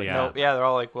what to do with Yeah. them. No, yeah, they're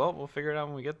all like, well, we'll figure it out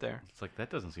when we get there. It's like that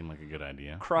doesn't seem like a good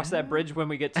idea. Cross that bridge when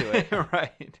we get to it.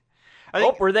 Right. I Oh,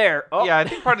 think, we're there. Oh. yeah, I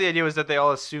think part of the idea was that they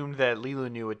all assumed that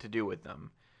Lilu knew what to do with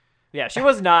them. Yeah, she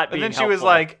was not And being then she was helpful.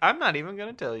 like, I'm not even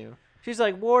going to tell you. She's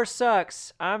like, war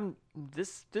sucks.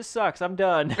 This sucks. I'm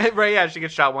done. Right, yeah, she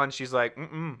gets shot once. She's like,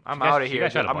 I'm got- out of she here.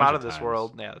 got shot a I'm bunch out of of this times.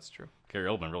 world. Yeah, that's true. Gary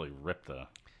Oldman really ripped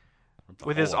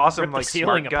with his hole. awesome Rip the like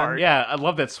ceiling smart gun. apart. Yeah, I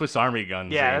love that Swiss Army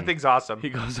gun. Yeah, scene. that thing's awesome. He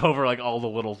goes over like all the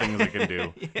little things it can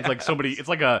do. It's like somebody. It's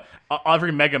like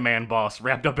every Mega Man boss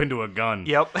wrapped up into a gun.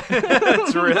 Yep,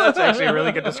 that's actually a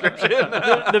really good description.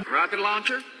 Rocket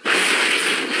launcher.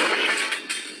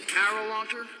 Arrow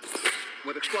launcher.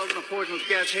 With explosion of poisonous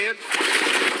gas head.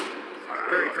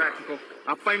 Very practical.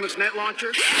 Our famous net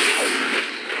launcher.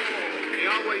 The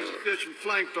always efficient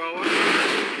flamethrower.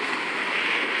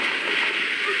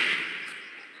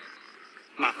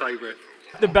 My favorite.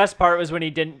 The best part was when he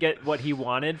didn't get what he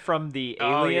wanted from the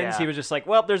Oh, aliens. yeah. He was just like,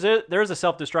 "Well, there's a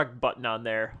self-destruct button on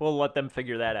there. We'll let them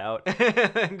figure that out." Just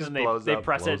And they blows up.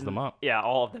 press Blows it. them and, up. Yeah,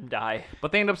 all of them die.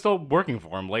 But they end up still working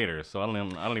for him later, so I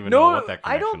don't even know what that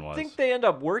I connection don't was. think they end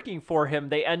up working for him.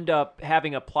 They end up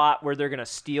having a plot where they're going to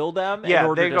steal them Yeah, in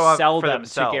order they to go out sell for them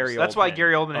themselves. to Gary Oldman. That's why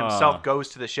Gary Oldman himself goes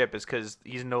to the ship, is because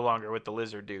he's no longer with the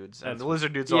lizard dudes. And the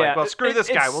lizard dudes are like, well, screw this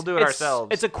guy. We'll do it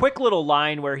ourselves. It's a quick little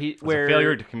line where It's a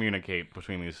failure to communicate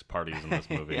between these parties in this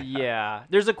movie. Yeah,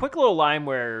 there's a quick little line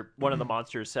where one of the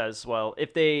monsters says, "Well,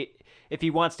 if he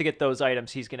wants to get those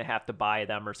items, he's going to have to buy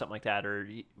them or something like that, or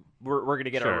we're going to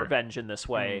get our Sure. revenge in this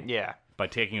way." Yeah. By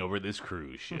taking over this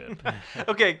cruise ship.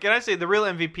 Okay, can I say the real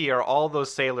MVP are all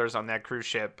those sailors on that cruise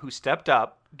ship who stepped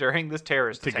up during this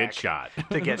terrorist to attack. get shot.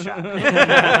 To get shot.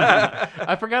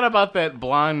 I forgot about that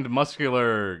blonde,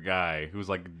 muscular guy who's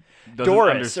like doesn't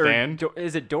Doris, understand. or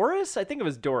is it Doris? I think it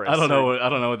was Doris. I don't or know. I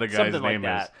don't know what the guy's something name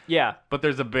like is. that. Yeah. But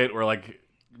there's a bit where like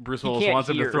Bruce Willis can't wants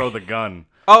him to hear. throw the gun.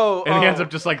 Oh, And he ends up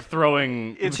just like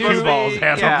throwing It's cue supposed to balls be-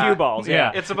 at him. yeah. Cue balls,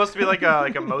 yeah. It's supposed to be like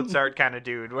a Mozart kind of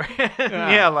dude, where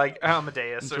yeah, like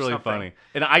Amadeus It's or really something. funny.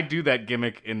 And I do that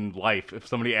gimmick in life. If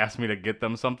somebody asks me to get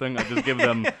them something, I just give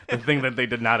them the thing that they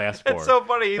did not ask for. It's so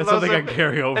funny. He That's loves something I them.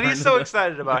 carry over. And he's into so the-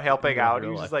 excited about helping out.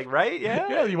 real He's just life. like, right? Yeah.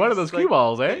 Yeah, you wanted those It's cue like,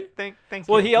 balls, eh? Thanks.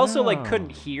 Well, kid. he also like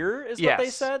couldn't hear, is what they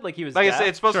Yes. said. Like he was Like I deaf. said,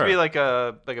 it's supposed to be Sure. like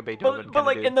a Beethoven. But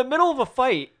like in the middle of a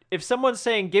fight, if someone's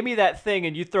saying, "Give me that thing,"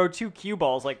 and you throw two cue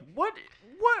balls, like what?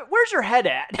 Where's your head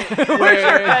at? Where's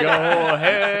your head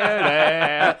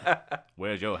at?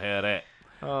 Where's your head at?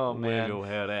 Oh Where's man. your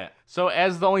head at? So,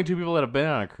 as the only two people that have been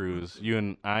on a cruise, you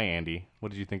and I, Andy,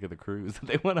 what did you think of the cruise that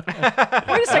they went on?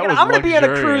 Wait a second, was I'm gonna be on a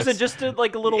cruise luxurious. in just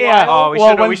like a little Yeah, while. Oh, we Well,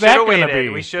 should have when's that gonna waited. be?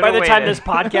 We should By have the time waited. this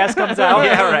podcast comes out,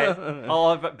 Yeah, right.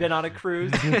 I'll have been on a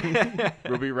cruise.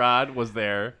 Ruby Rod was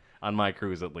there on my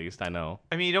cruise, at least I know.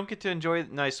 I mean, you don't get to enjoy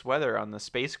nice weather on the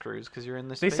space cruise because you're in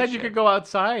the. They said you could go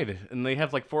outside, and they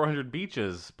have like 400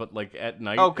 beaches, but like at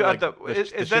night. Oh, God, like, is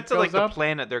ship that's like goes the up.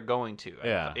 planet they're going to?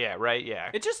 Yeah. Yeah. Right. Yeah.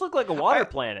 It just looked like a water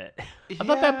planet. I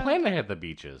thought that planet had the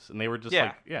beaches, and they were just Yeah.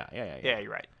 like, yeah. Yeah,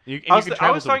 you're right. You, and I you was, could I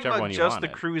travel was to talking whichever about one you just the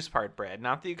wanted. cruise part, Brad,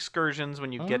 not the excursions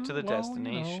when you get to the Well,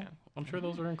 destination. I'm sure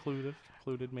those are included.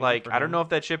 Maybe Like, for I don't him. know if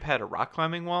that ship had a rock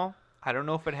climbing wall. I don't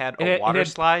know if it had a It had- water it had-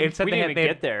 slide. It said We they didn't had, even they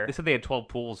get had- there. They said they had 12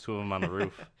 pools, 2 of them on the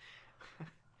roof.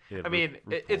 I mean,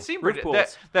 it pools. seemed Roof pretty, that,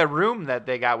 pools. that room that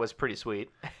they got was pretty sweet.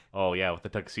 Oh yeah, with the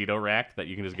tuxedo rack that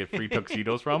you can just get free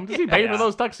tuxedos from. Does he pay for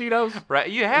those tuxedos? Right?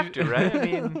 You have to, right? I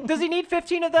mean, Does he need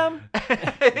 15 of them?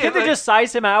 Can't they just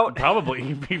size him out?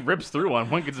 Probably. He rips through one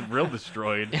gets real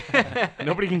destroyed.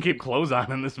 Nobody can keep clothes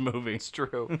on in this movie. it's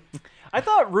true. I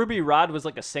thought Ruby Rod was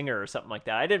like a singer or something like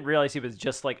that. I didn't realize he was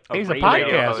just like a He's a radio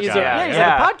podcast host. He's guy. he's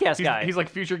Yeah. like a podcast guy. He's like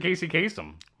future Casey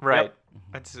Kasem. Right.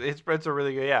 It's a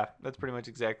really good. Yeah, that's pretty much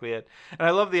exactly it. And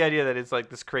I love the idea that it's like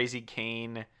this crazy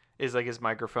cane is like his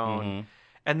microphone,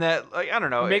 and that like I don't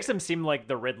know, It makes him seem like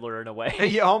the Riddler in a way.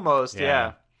 yeah, almost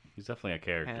yeah. He's definitely a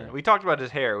character. And we talked about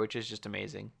his hair, which is just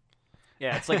amazing.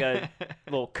 Yeah, it's like a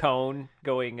little cone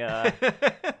going right,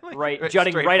 Right,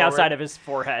 jutting straight right forward. outside of his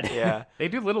forehead. Yeah. They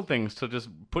do little things to just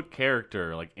put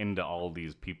character like into all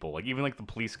these people. Like even like the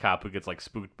police cop who gets like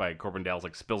spooked by Corbin Dallas,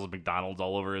 like spills McDonald's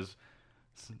all over his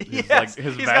Yes, like,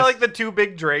 his he's vest. got like the 2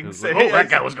 big drinks. He's like, oh, that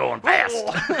guy was going fast.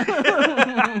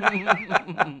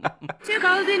 2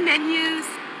 golden menus.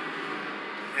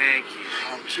 Thank you.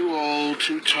 I'm too old,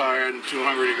 too tired, and too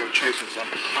hungry to go chasing some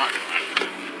hot rod.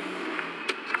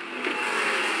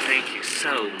 Thank you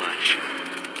so much.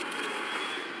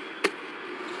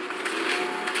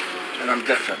 And I'm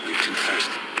definitely too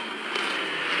thirsty.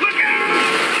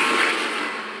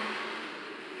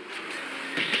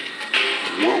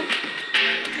 Whoa.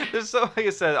 There's so like I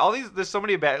said, there's so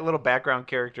many little background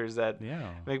characters that Yeah.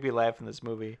 make me laugh in this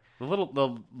movie.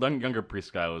 The younger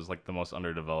priest guy was like the most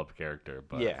underdeveloped character,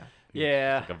 but Yeah. he was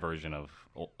Yeah. like a version of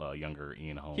younger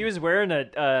Ian Holm. He was wearing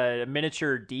a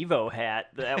miniature Devo hat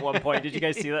at one point. Did you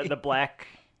guys see that? The black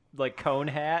like cone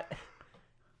hat.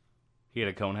 He had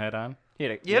a cone head on. He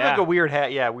had He had like a weird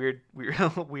hat, yeah, weird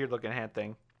looking hat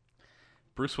thing.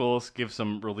 Bruce Willis gives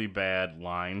some really bad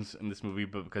lines in this movie,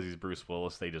 but because he's Bruce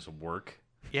Willis, they just work.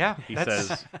 Yeah. He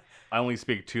says, I only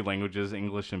speak 2 languages,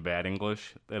 English and bad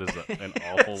English. That is an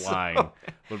awful line.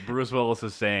 But Bruce Willis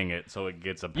is saying it, so it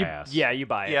gets a pass. You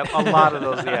buy it. Yeah, a lot of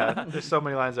those, yeah. There's so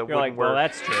many lines that You're wouldn't like, work. well,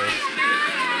 that's true.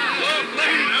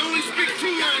 I only speak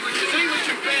 2 languages, English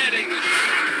and bad English.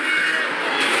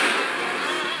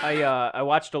 I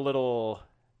watched a little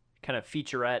kind of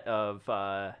featurette of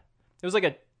it was like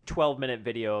a 12-minute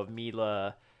video of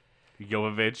Mila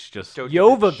Jovovich just...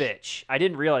 Jovovich. I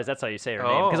didn't realize that's how you say her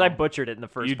name because I butchered it in the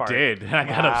first You part. did. I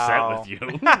got upset with you.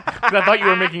 'Cause I thought you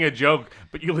were making a joke,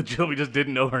 but you legitimately just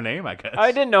didn't know her name, I guess.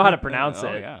 I didn't know how to pronounce Oh,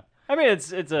 it. yeah. I mean,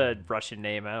 it's a Russian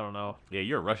name. I don't know. Yeah,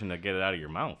 you're Russian to get it out of your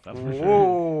mouth. That's for Whoa.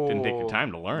 sure. Didn't take the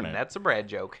time to learn it. That's a Brad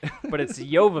joke. But it's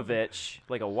Jovovich,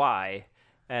 like a Y.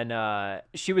 And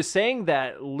she was saying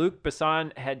that Luc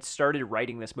Besson had started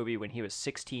writing this movie when he was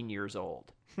 16 years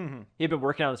old. He had been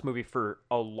working on this movie for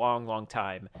a long, long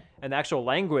time. And the actual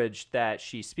language that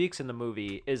she speaks in the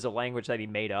movie is a language that he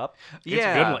made up.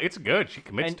 Yeah. It's good. She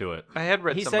commits to it. I had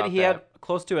read He some said about he that. had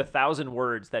close to 1,000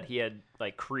 words that he had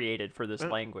like created for this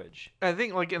language. I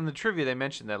think, like, in the trivia, they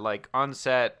mentioned that, like, on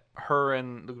set, her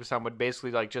and Luc Besson would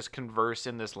basically, like, just converse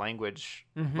in this language.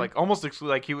 Like, almost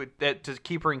like he would, to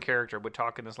keep her in character, would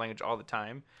talk in this language all the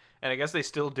time. And I guess they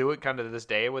still do it kind of to this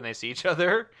day when they see each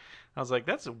other. I was like,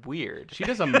 that's weird. She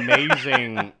does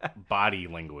amazing body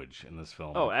language in this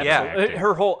film. Oh, Like, absolutely. acting.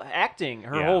 Her whole acting,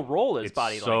 her Yeah. whole role is It's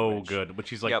body so language. good. But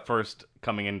she's like Yep. first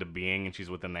coming into being, and she's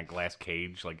within that glass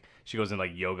cage. Like she goes in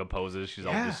like yoga poses. She's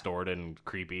all Yeah. distorted and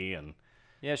creepy, and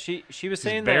Yeah, she was she's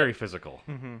saying very that physical.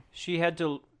 she had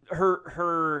to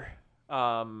her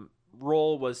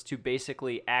role was to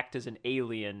basically act as an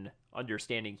alien,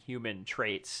 understanding human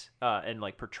traits and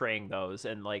like portraying those,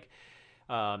 and like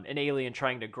an alien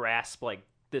trying to grasp like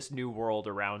this new world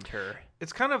around her.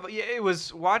 It's kind of, yeah, it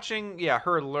was watching, yeah,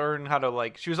 her learn how to,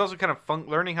 like, she was also kind of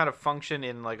learning how to function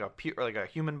in like a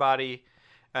human body.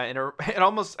 And it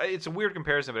almost, it's a weird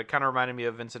comparison, but it kind of reminded me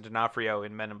of Vincent D'Onofrio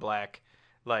in Men in Black.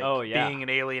 Like, Oh, yeah. being an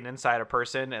alien inside a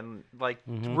person, and like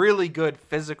really good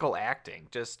physical acting,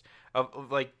 just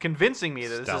of like convincing me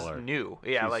that Stellar. this is new.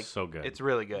 Yeah, She's like so good. It's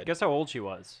really good. Guess how old she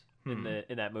was in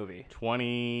that movie?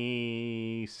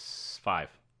 25.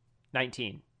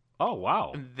 19. Oh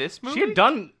wow, This movie? she had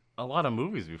done a lot of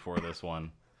movies before this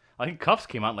one. I think Cuffs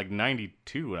came out in like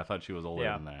 '92, and I thought she was older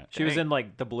Yeah, than that. she was in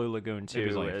like The Blue Lagoon Maybe it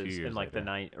was too, only a few in years like the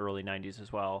later. early '90s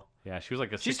as well. Yeah, she was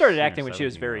like a. She started 16 or acting when she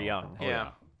was 17 very year old. young. Oh,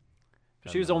 Yeah.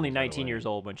 She was only 19 years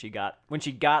old when she got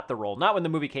the role. Not when the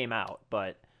movie came out,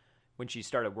 but when she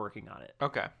started working on it.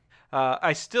 Okay.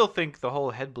 I still think the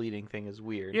whole head bleeding thing is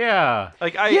weird. Yeah,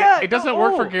 Like, it doesn't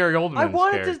work for Gary Oldman's I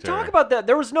wanted character. to talk about that.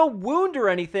 There was no wound or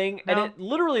anything, and No. it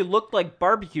literally looked like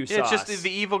barbecue sauce. Yeah, it's just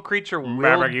the evil creature willed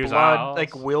Barbecue blood, sauce.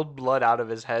 like willed blood out of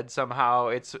his head somehow.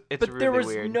 It's but really there was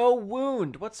weird. no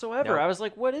wound whatsoever. Nope. I was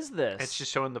like, "What is this?" It's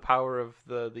just showing the power of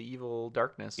the evil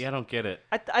darkness. Yeah, I don't get it.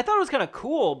 I thought it was kind of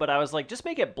cool, but I was like, just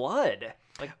make it blood.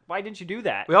 Like, why didn't you do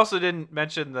that? We also didn't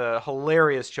mention the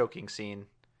hilarious choking scene,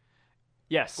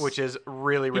 Yes, which is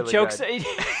really, he really chokes. good.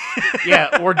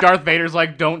 Yeah, or Darth Vader's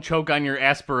like, "Don't choke on your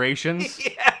aspirations."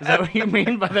 Is that what you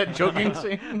mean by that choking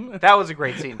scene? That was a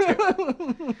great scene too.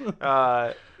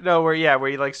 No, where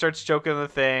he like starts choking the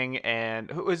thing,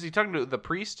 and who is he talking to? The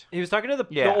priest? He was talking to the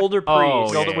Yeah. older priest. Oh,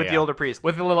 The older- yeah, with yeah. the older priest.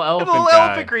 With the little The elephant little guy.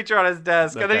 elephant creature on his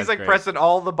desk, That and then he's guy's like great. pressing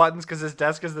all the buttons because his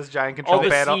desk is this giant control All the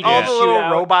panel. CDs All the shoot little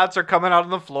out. robots are coming out on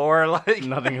the floor, like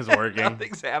Nothing is working.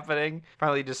 Nothing's happening.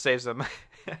 Finally, he just saves them.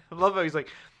 I love how he's like,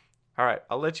 "All right,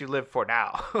 I'll let you live for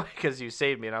now because you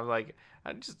saved me." And I'm like,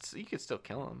 you could still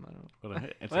kill him. I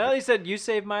don't. It's Well, like he said, "You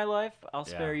saved my life. I'll a-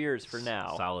 spare yeah, yours for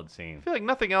now." Solid scene. I feel like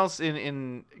nothing else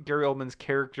in Gary Oldman's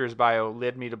character's bio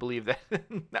led me to believe that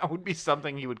that would be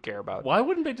something he would care about. Why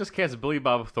wouldn't they just cast Billy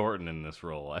Bob Thornton in this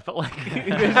role? I felt like they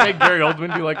just made Gary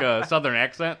Oldman do like a southern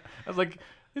accent. I was like,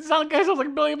 this guy sounds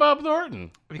like Billy Bob Thornton.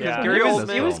 Because Yeah. Gary He was-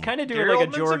 Oldman, he was kind of doing Gary like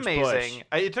a Oldman's George amazing.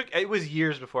 Bush. It was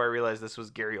years before I realized this was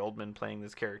Gary Oldman playing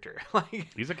this character. Like,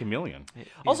 He's a chameleon. he's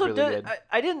Also, really good.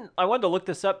 I wanted to look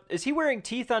this up. Is he wearing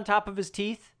teeth on top of his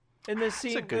teeth in this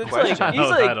scene? a good It's question. Like, he's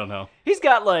like, I don't know. he's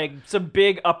got like some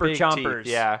big upper Big chompers.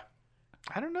 teeth, yeah.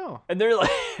 I don't know. And they're like,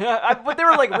 but they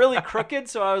were like really crooked.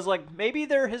 So I was like, maybe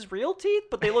they're his real teeth,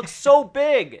 but they look so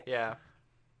big. Yeah.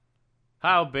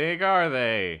 How big are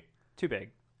they? Too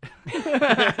big.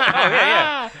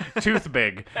 yeah. Tooth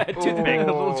big. Tooth big. A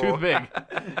little tooth big.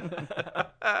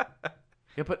 Oh.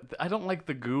 Yeah, but I don't like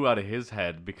the goo out of his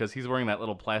head because he's wearing that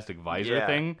little plastic visor Yeah.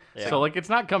 thing. Yeah. So like it's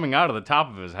not coming out of the top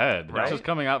of his head. Right. It's just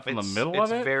coming out from the middle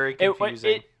it's of it. very It,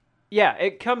 confusing. Yeah,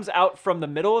 it comes out from the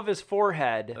middle of his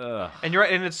forehead. And you're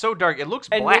right, and it's so dark. It looks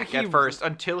And when black at first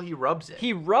until he rubs it.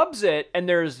 He rubs it, and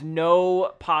there's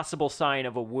no possible sign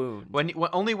of a wound.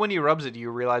 Only when he rubs it do you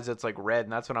realize it's like red,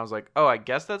 and that's when I was like, oh, I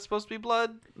guess that's supposed to be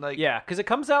blood. Like, Yeah, because it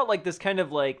comes out like this kind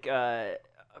of like I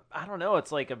don't know.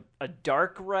 It's like a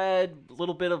dark red,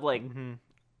 little bit of like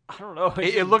I don't know.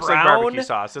 it looks brown. like barbecue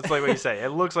sauce. It's like what you say. It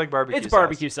looks like barbecue. It's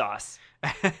barbecue sauce.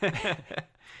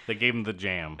 They gave him the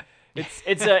jam.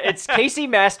 It's Casey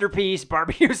Masterpiece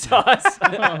barbecue sauce.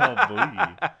 Oh,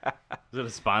 boy. Is it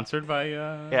sponsored by?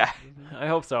 Yeah. I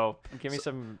hope so. Give me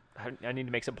some. I need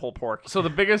to make some pulled pork. So the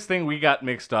biggest thing we got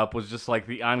mixed up was just like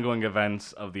the ongoing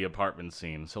events of the apartment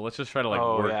scene. So let's just try to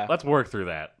let's work through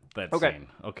that Okay. scene.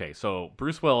 Okay, so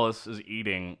Bruce Willis is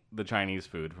eating the Chinese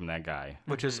food from that guy.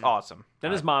 Which is awesome.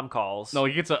 Then his mom calls. No,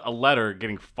 he gets a letter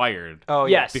getting fired. Oh,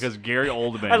 yes. Because Gary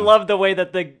Oldman. I love the way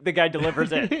that the guy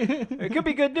delivers it. It could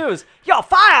be good news. You're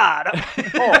fired.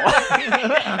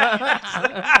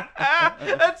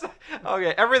 That's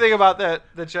okay. Everything about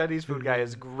the Chinese food guy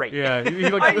is great. Yeah, he He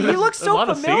looks so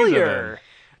familiar.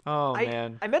 Oh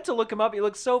man. I meant to look him up. He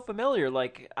looks so familiar.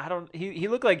 Like he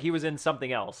looked like he was in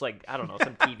something else. Like I don't know,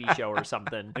 some TV show or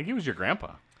something. I think he was your grandpa.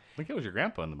 I think it was your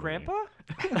grandpa in the movie. Grandpa?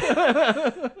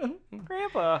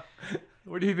 Grandpa.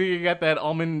 Where do you think you got that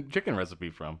almond chicken recipe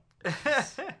from?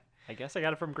 I guess I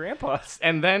got it from Grandpa.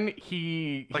 And then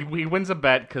he wins a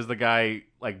bet because the guy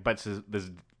like bets this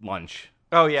lunch.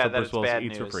 Oh yeah, So that Bruce it's Willis bad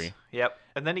eats news. for free. Yep.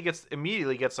 And then he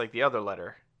immediately gets like the other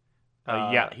letter.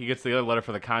 Yeah, he gets the other letter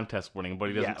for the contest winning, but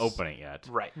he doesn't Yes. open it yet.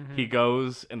 Right. He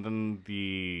goes, and then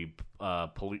the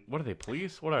police. What are they?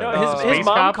 Police? What are No, they? his Space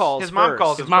mom cops? calls. His mom first.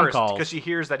 calls His him mom first calls. because she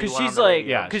hears that he Because won she's on the like, radio.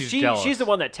 Yeah, because she's jealous. she's the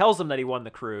one that tells him that he won the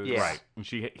cruise. Yeah. Right, and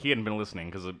he hadn't been listening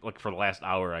because like for the last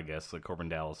hour, I guess, like Corbin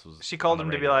Dallas was. She called on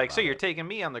him the to be radio like, so about you're it. taking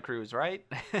me on the cruise, right?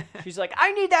 She's like,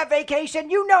 I need that vacation.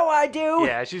 You know I do.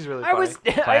 Yeah, she's really I funny. was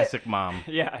Classic mom.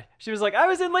 Yeah, she was like, I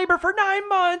was in labor for 9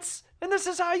 months, and this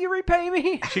is how you repay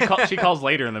me. She calls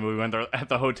later in the movie when they're at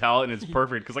the hotel, and it's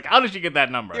perfect because like, how did she get that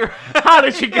number? How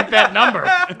did she get that number?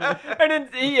 And then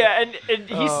and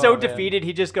he's so defeated,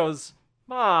 he just goes,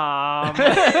 Mom.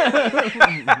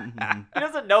 He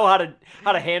doesn't know how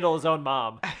to handle his own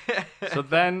mom. So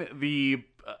then the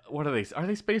what are they? Are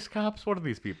they space cops? What are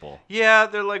these people? Yeah,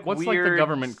 they're like What's weird like the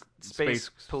government space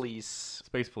police.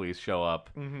 Space police show up,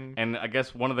 and I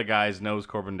guess one of the guys knows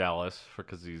Corbin Dallas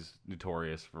because he's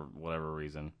notorious for whatever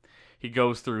reason. He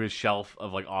goes through his shelf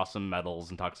of like awesome medals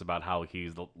and talks about how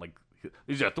he's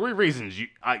these are 3 reasons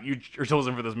you're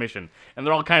chosen for this mission, and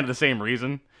they're all kind of the same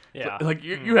reason. Yeah. So, like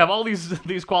you have all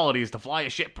these qualities to fly a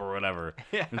ship or whatever.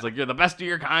 Yeah. It's like you're the best of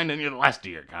your kind and you're the last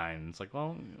of your kind. It's like,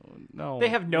 well, no. They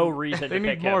have no reason They to need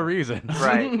pick more him. reasons.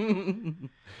 Right.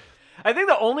 I think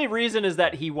the only reason is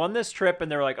that he won this trip,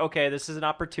 and they're like, okay, this is an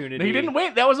opportunity. He didn't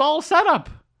win. That was all set up.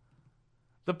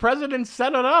 The president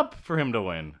set it up for him to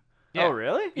win. Yeah. Oh,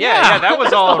 really? Yeah, that was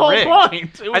that's all the whole rigged.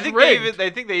 point. It was I think rigged.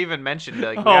 they even mentioned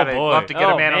like Oh, we'll have to get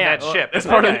boy. a man Oh, on man. that ship. This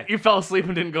part Okay. you fell asleep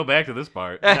and didn't go back to this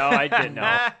part. No, I didn't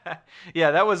know.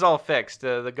 Yeah, that was all fixed.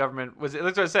 The government was. That's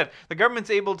what I said. The government's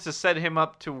able to set him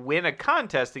up to win a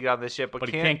contest to get on this ship, but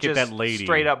he can't can't get just that lady.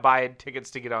 straight up buy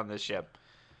tickets to get on this ship.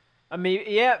 I mean,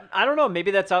 yeah, I don't know.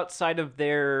 Maybe that's outside of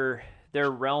their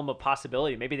realm of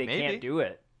possibility. Maybe they Maybe. can't do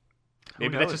it.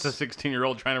 Maybe Who that's knows? just a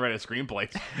 16-year-old trying to write a screenplay.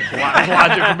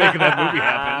 Logic for making that movie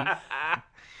happen.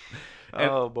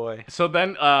 Oh boy. So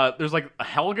then there's like a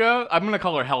Helga. I'm going to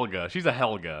call her Helga. She's a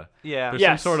Helga. Yeah. There's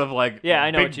Yes. some sort of like Yeah,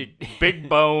 I know big, what you- big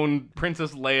bone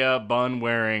Princess Leia bun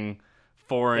wearing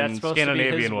foreign That's supposed to be his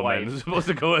Scandinavian woman wife. who's supposed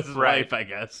to go as his Right. wife, I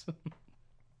guess.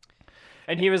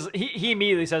 And he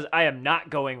immediately says, I am not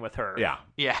going with her. Yeah.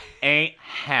 Yeah. Ain't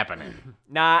happening.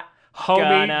 Not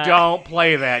Homie, gonna don't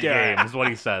play that do it. game, is what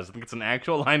he says. I think it's an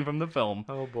actual line from the film.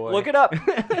 Oh boy. Look it up.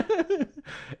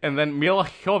 And then Mila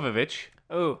Jovovich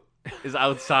Ooh. is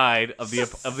outside of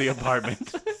the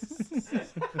apartment.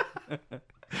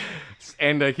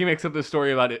 And he makes up this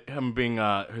story about him being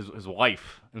his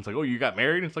wife. And it's like, oh, you got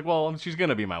married? And it's like, well, she's going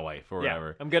to be my wife or Yeah,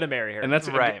 whatever. I'm going to marry her. And that's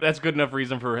Right. that's good enough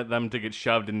reason for them to get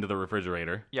shoved into the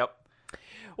refrigerator. Yep.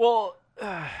 Well,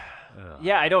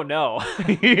 yeah, I don't know.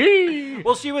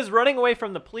 Well, she was running away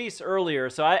from the police earlier,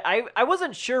 so I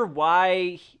wasn't sure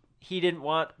why he didn't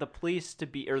want the police to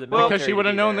be, or the military Because she would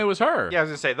have known it was her. Yeah, I was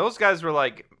gonna say those guys were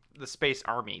like the space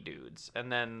army dudes,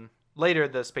 and then later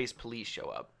the space police show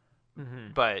up.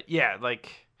 Mm-hmm. But yeah,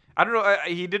 like I don't know.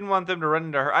 He didn't want them to run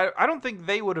into her. I don't think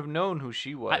they would have known who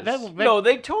she was. No,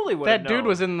 they totally would have That dude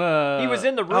was in the... He was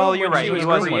in the room oh, you're when right. she He was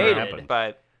was in when it created. happened.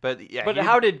 But yeah. But he-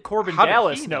 how did Corbin how did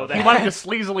Dallas he know know that? He wanted to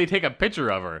sleazily take a picture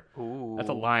of her. Ooh. That's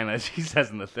a line that he says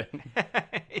in the thing.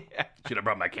 Yeah. Should have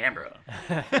brought my camera.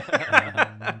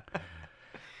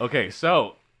 Okay,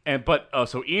 so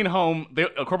Ian Holm,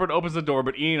 Corbin opens the door,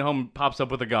 but Ian Holm pops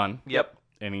up with a gun. Yep.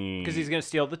 And Because he's going to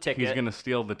steal the ticket. He's gonna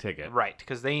steal the ticket. Right,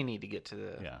 because they need to get to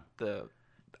the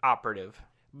operative.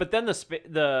 But then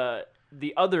the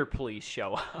other police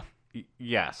show up.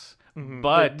 Yes,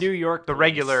 but The New York The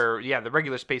police. the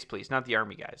regular space police, not the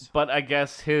army guys. But I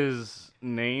guess his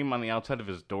name on the outside of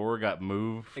his door got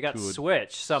moved. It got to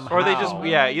switched somehow. Or they just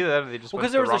either that or they just Well, went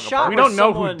 'cause to there the was a wrong shot We apartment. don't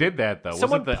know someone- who did that though. Was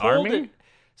Someone it the pulled army? it-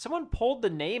 someone pulled the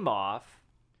name off,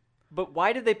 but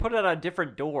why did they put it on a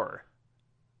different door?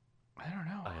 I don't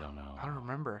know. I don't know. I don't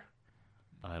remember.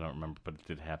 I don't remember, but it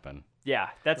did happen. Yeah,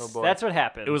 that's Oh, boy. that's what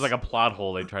happened. It was like a plot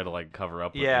hole they tried to like cover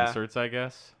up with Yeah. inserts, I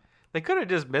guess. They could have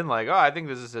just been like, "Oh, I think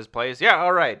this is his place." Yeah,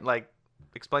 all right. Like,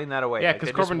 explain that away. Yeah, Like, because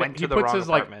they just Corbin went he to the puts wrong his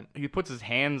apartment. he puts his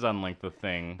hands on like the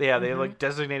thing, Yeah, they like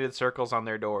designated circles on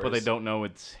their doors. but they don't know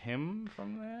it's him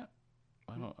from that.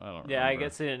 I don't. Yeah, I remember.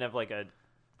 guess they didn't have like a.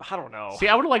 I don't know. See,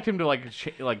 I would have liked him to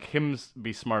like him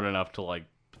be smart enough to like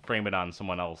frame it on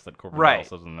someone else that Corbin Right.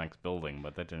 Dallas lives in the next building,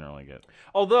 but that didn't really get.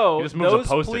 Although He just moves a those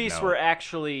Post-it police note. were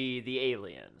actually the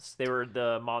aliens. They were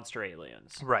the monster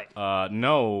aliens. Right.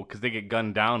 No, because they get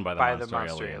gunned down by the By the monster,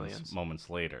 monster aliens, aliens. moments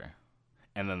later,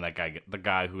 and then the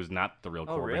guy who's not the real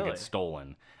Oh, Corbin really? gets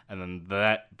stolen, and then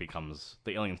that becomes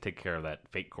the aliens take care of that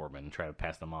fake Corbin and try to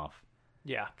pass them off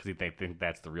Yeah. because they think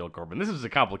that's the real Corbin. This is a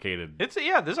complicated. There's a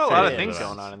lot of is. things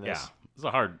going on in this. Yeah, it's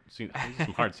a hard scene. These are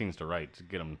some hard scenes to write to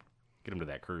get him to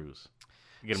that cruise,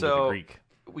 get him to So- the Greek.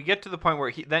 We get to the point where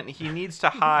he needs to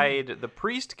hide the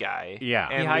priest guy. Yeah,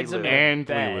 and He hides him Lilu. and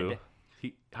bed. Lilu.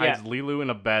 He hides Yeah. Lilu in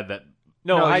a bed that.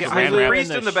 No, No, he hides hides Lilu the in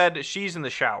priest in the sh- bed. She's in the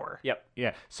shower. Yep.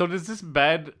 Yeah. So does this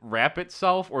bed wrap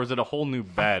itself, or is it a whole new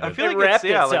bed? I feel It like it's wrapped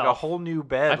like a itself. whole new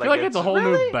bed. I feel like it's a whole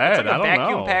new Really? bed. It's like a I don't know.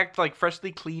 vacuum packed, like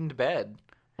freshly cleaned bed.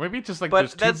 Maybe it's just like But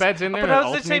there's two that's beds in there. But that at the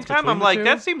same alternates time, between I'm the like, two?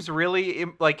 that seems really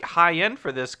like high end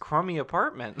for this crummy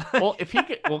apartment. Well, if he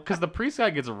because the priest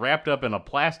guy gets wrapped up in a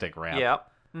plastic wrap. yeah.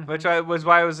 Which was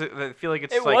why I feel like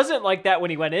it's It like, wasn't like that when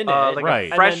he went in it. like Right. a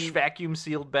And fresh then- vacuum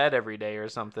sealed bed every day or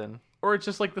something. Or it's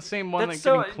just like the same one That's that's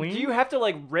so. getting cleaned. Do you have to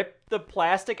like rip the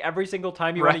plastic every single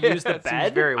time you want Right? to use the That seems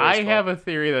bed? very I wasteful. have a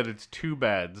theory that it's two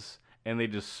beds, and they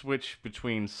just switch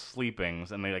between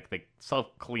sleepings, and they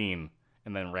self clean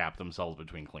and then wrap themselves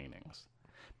between cleanings.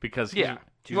 Because Yeah.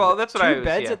 he- Well, that's what Two I was.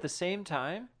 beds yeah. at the same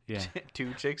time. yeah.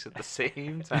 Two chicks at the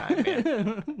same time.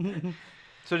 Man.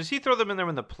 So does he throw them in there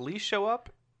when the police show up?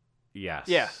 Yes.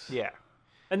 Yeah. Yeah.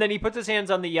 And then he puts his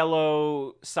hands on the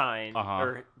yellow sign Uh-huh.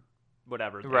 or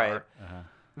whatever. they Right. are.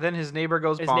 Then his neighbor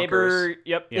goes His bonkers. neighbor,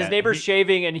 yep. Yeah, His neighbor's he-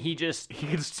 shaving, and he just He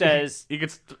gets says, he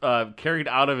gets carried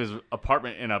out of his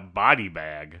apartment in a body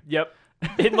bag. "Yep,"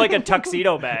 in like a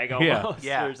tuxedo bag Yeah. almost,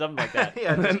 Yeah. or something like that.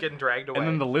 yeah, just getting dragged away. And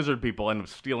then the lizard people end up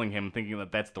stealing him, thinking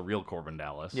that that's the real Corbin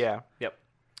Dallas. yeah. Yep.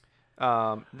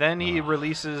 Then he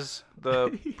releases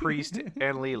the priest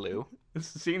and Lilu. This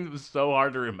scene was so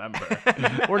hard to remember.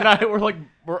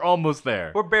 We're almost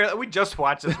there. We just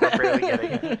watched this. We're barely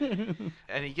getting it.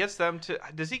 And he gets them to.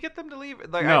 Does he get them to leave?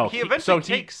 Like, No, he eventually so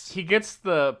takes. he gets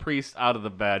the priest out of the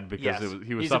bed because Yes.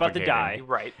 he was He's about to suffocating. die.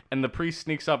 Right. And the priest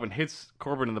sneaks up and hits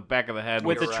Corbin in the back of the head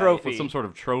With with, a right. trophy. with some sort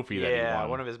of trophy that he Yeah, won.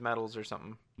 one of his medals or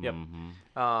something. Yep.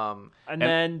 Mhm. And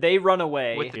then they run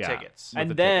away. With the Yeah. tickets. With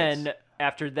and the then tickets.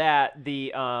 after that,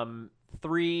 the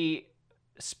three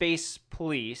space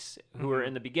police who were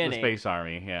in the The beginning. Space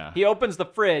Army, yeah. He opens the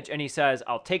fridge and he says,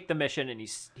 "I'll take the mission," and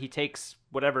he takes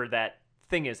whatever that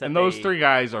thing is. That And those they- three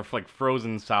guys are like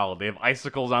frozen solid. They have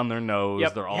icicles on their nose.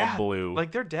 Yep. They're all Yeah, blue.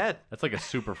 Like they're dead. That's like a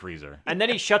super freezer. And then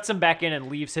he shuts them back in and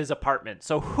leaves his apartment.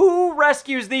 So who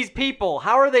rescues these people?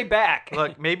 How are they back?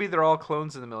 Look, maybe they're all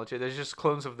clones in the military. There's just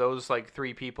clones of those like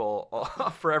three people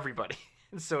for everybody.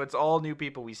 So it's all new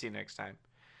people we see next time.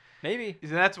 Maybe.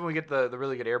 And that's when we get the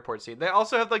really good airport scene. They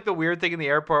also have like the weird thing in the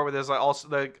airport where there's like also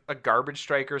like a garbage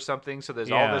strike or something. So there's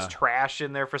all this Yeah. trash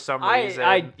in there for some reason.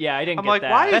 I didn't I'm get like,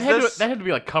 that. why That is had, this- that had to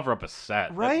be like cover up a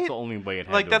set. Right? That's the only way it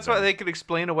had like to that's have why been. they could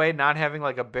explain away not having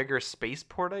like a bigger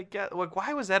spaceport. I get like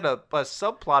why was that a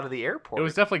subplot of the airport? It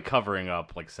was definitely covering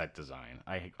up like set design.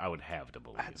 I would have to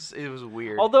believe. It was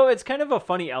weird. Although it's kind of a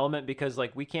funny element because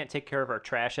like we can't take care of our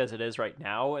trash as it is right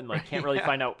now, and like can't really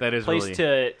find out That is place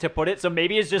really- to put it. So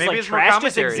maybe it's just Maybe like it's more trash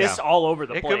just commentary. exists Yeah. all over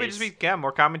the it place. could be just be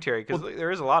more commentary because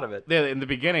there is a lot of it. Yeah, in the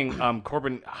beginning,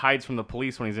 Corbin hides from the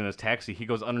police when he's in his taxi. He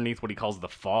goes underneath what he calls the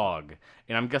fog,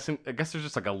 and I guess there's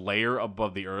just like a layer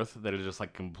above the earth that is just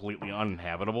like completely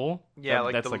uninhabitable. Yeah,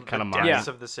 that's the, like kind of the my depths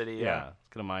of the city. yeah, it's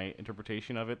kind of my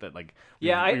interpretation of it. That like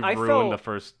Yeah, we've I ruined felt- the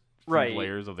first few right.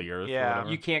 layers of the earth. or Yeah. whatever.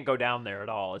 You can't go down there at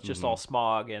all. It's just all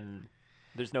smog and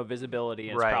There's no visibility,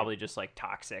 and Right. it's probably just like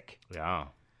toxic. Yeah.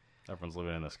 Everyone's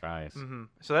living in the skies.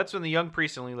 So that's when the young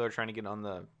priest and Leela are trying to get on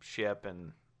the ship,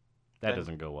 and That Then-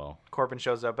 doesn't go well. Corbin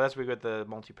shows up. That's where we get the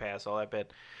multi-pass, all that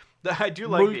bit. I do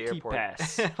like the airport.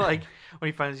 Multi-pass. Like when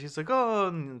he finds, he's like, "Oh,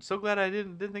 I'm so glad I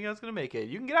didn't think I was gonna make it.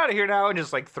 You can get out of here now," and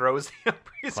just like throws the young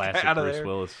priest guy Classic out of Bruce there.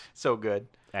 Willis So good.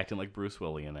 acting like Bruce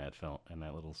Willis in that film, in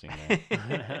that little scene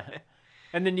there.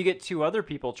 And then you get two other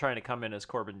people trying to come in as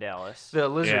Corbin Dallas. The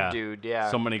lizard Yeah. dude,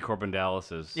 yeah. So many Corbin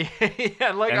Dallases.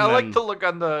 Yeah, like And I like then- to look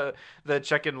on the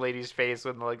check-in lady's face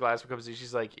when the like, last one comes in.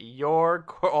 She's like, "You're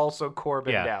also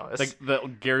Corbin Yeah, Dallas." like the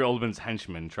Gary Oldman's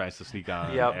henchman tries to sneak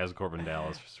on Yep. as Corbin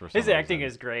Dallas. For some His acting reason.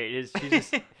 is great. He's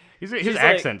just, his he's like-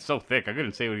 accent's so thick. I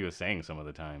couldn't say what he was saying some of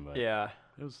the time, but yeah.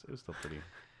 it was still pretty.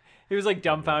 He was like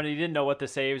dumbfounded. He didn't know what to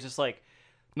say. He was just like,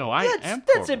 No, I am.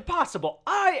 that's Corbin. impossible.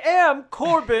 I am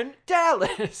Corbin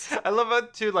Dallas. I love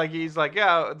it too. Like he's like,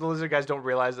 yeah, the lizard guys don't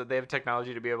realize that they have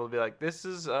technology to be able to be like, this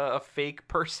is a fake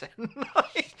person.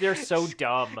 Like, They're so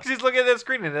dumb. 'cause he's looking at that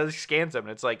screen and it scans him,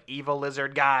 and it's like evil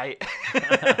lizard guy.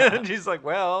 And she's like,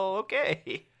 well,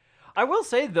 okay. I will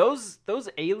say those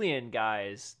alien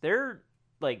guys, their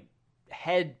like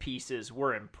head pieces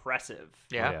were impressive.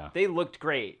 Yeah. Yeah. They looked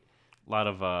great. A lot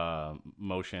of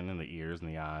motion in the ears and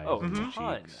the eyes Oh, and the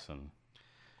ton. cheeks and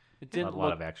It a didn't lot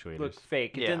look, of actuators. look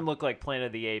fake. It Yeah. didn't look like Planet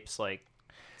of the Apes like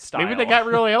style. Maybe they got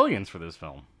real aliens for this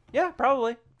film. Yeah,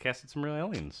 probably. Casted some real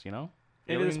aliens, you know?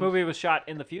 Maybe this Aliens- movie was shot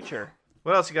in the future.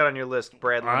 What else you got on your list,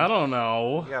 Bradley? I don't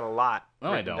know. You got a lot. No,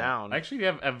 I written don't. Down. I actually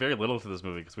have very little to this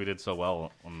movie because we did so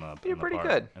well on the. You're in the pretty part,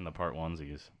 good. in the part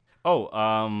onesies.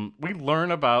 Oh, we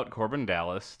learn about Corbin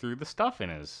Dallas through the stuff in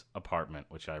his apartment,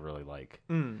 which I really like.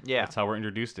 Yeah. That's how we're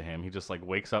introduced to him. He just like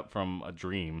wakes up from a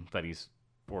dream that he's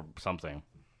or something.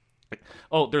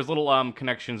 Oh, there's little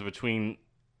connections between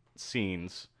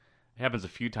scenes. It happens a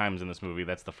few times in this movie.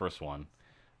 That's the first one.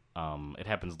 It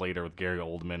happens later with Gary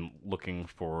Oldman looking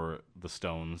for the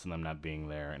stones and them not being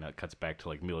there, and it cuts back to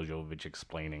like Mila Jovovich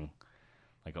explaining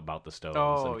like about the stones.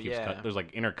 Oh, and it keeps yeah. there's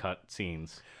like intercut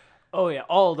scenes Oh yeah,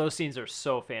 all those scenes are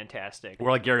so fantastic.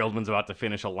 where like Gary Oldman's about to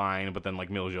finish a line, but then like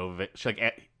Mila Jovovich,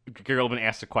 Gary Oldman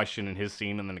asks a question in his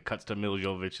scene, and then it cuts to Mila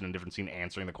Jovovich in a different scene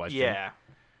answering the question. Yeah.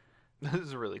 This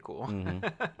is really cool. And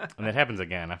that happens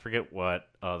again. I forget what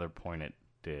other point it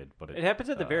did, but It happens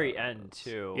at the very end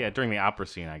too. yeah, during the opera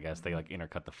scene, I guess they like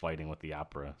intercut the fighting with the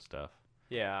opera stuff.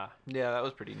 Yeah. Yeah, that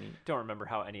was pretty neat. Don't remember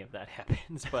how any of that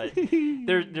happens, but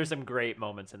there's some great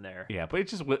moments in there. Yeah, but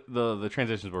it's just the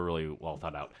transitions were really well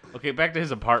thought out. Okay, back to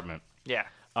his apartment. Yeah.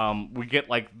 We get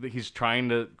like he's trying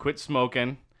to quit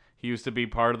smoking. He used to be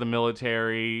part of the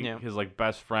military. Yeah. His like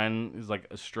best friend is like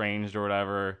estranged or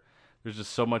whatever. There's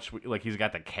just so much like he's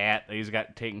got the cat that he's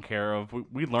got taken care of.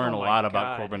 We learn Oh a my lot about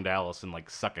God. Corbin Dallas in like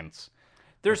seconds.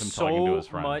 There's him talking to so his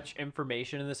friend. much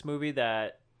information in this movie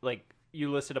that like you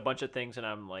listed a bunch of things and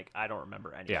I'm like, I don't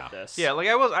remember any Yeah. of this. Yeah, like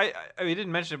I didn't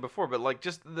mention it before, but like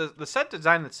just the set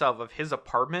design itself of his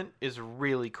apartment is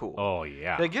really cool. Oh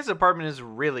yeah. Like his apartment is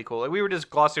really cool. Like we were just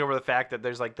glossing over the fact that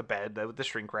there's like the bed with the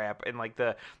shrink wrap and like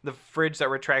the fridge that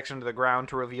retracts into the ground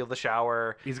to reveal the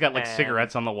shower. He's got like and-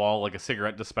 cigarettes on the wall, like a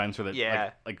cigarette dispenser that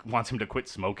Yeah. like wants him to quit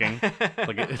smoking.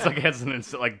 Like it's like it has an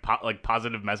like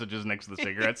positive messages next to the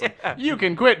cigarettes. Like, you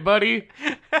can quit, buddy.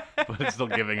 But it's still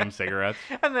giving him cigarettes.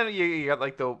 And then you got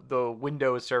like the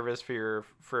window service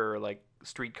for like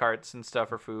street carts and stuff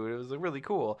for food. It was like, really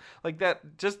cool. Like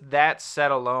that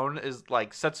set alone is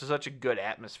like sets such a good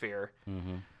atmosphere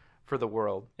for the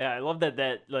world. Yeah, I love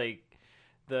that like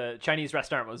the Chinese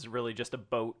restaurant was really just a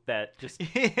boat that just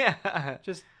Yeah.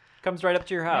 comes right up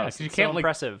to your Yeah, house. 'cause you It's can't so like,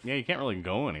 impressive. Yeah, you can't really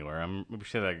go anywhere. Maybe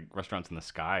should have like restaurants in the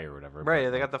sky or whatever. Right,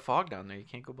 but, they got the fog down there. You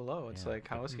can't go below. It's like,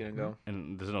 how else are you gonna go?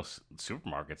 and there's no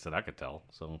supermarkets that I could tell.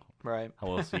 So Right.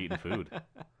 how else are you eating food?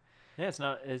 Yeah, it's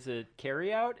not. Is it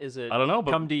carry out? Is it? I don't know,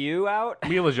 but- come to you out.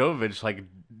 Mila Jovovich like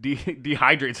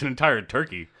dehydrates an entire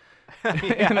turkey.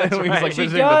 Yeah, that's He's right. like She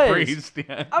visiting does. the priest.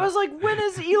 Yeah. I was like, when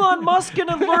is Elon Musk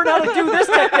gonna learn how to do this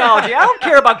technology? I don't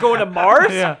care about going to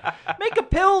Mars. Yeah. Make a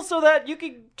pill so that you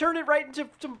can turn it right into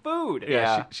some food.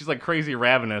 Yeah. She's like crazy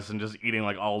ravenous and just eating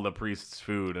like all the priest's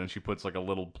food, and she puts like a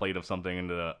little plate of something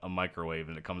into a microwave,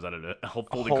 and it comes out of a whole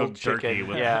fully Whole cooked turkey chicken,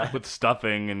 with, yeah. with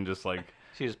stuffing and just like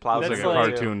She just plows it's That's like a it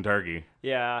like- cartoon turkey.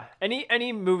 Yeah.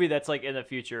 Any movie that's like in the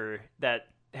future that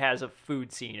has a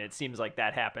food scene, it seems like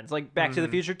that happens. Like Back to the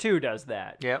Future 2 does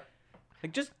that. Yep.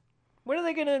 Like just when are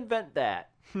they gonna invent that?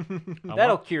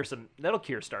 That'll cure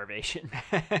starvation.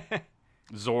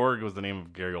 Zorg was the name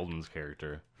of Gary Oldman's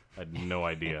character. I had no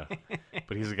idea.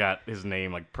 But he's got his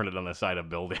name like printed on the side of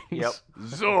buildings. Yep.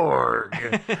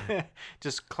 Zorg.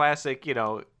 Just classic,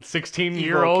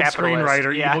 16-year-old capitalist.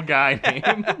 screenwriter, Yeah. evil guy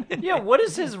name. Yeah, what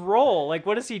is his role? Like,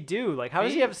 what does he do? Like, how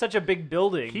does he have such a big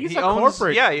building? He's He a owns-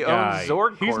 corporate yeah, he owns guy.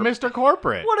 Zorg He's Corp. Mr.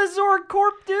 Corporate. What does Zorg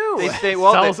Corp do? They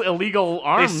Sells illegal they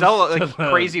arms. sell to like the-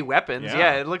 crazy weapons. Yeah.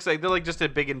 Yeah, it looks like they're like just a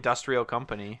big industrial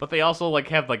company. But they also like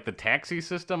have like the taxi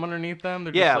system underneath them.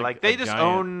 They're Yeah, just, like they a just giant-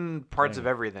 own parts of thing.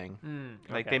 everything.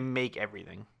 Like okay. they make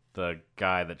everything. The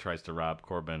guy that tries to rob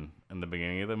Corbin in the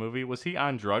beginning of the movie, was he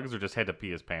on drugs or just had to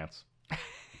pee his pants?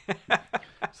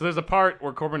 So there's a part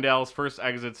where Corbin Dallas first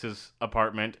exits his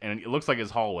apartment, and it looks like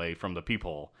his hallway from the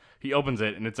peephole. He opens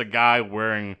it, and it's a guy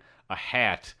wearing a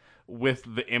hat with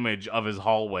the image of his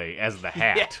hallway as the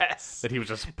hat. Yes. That he was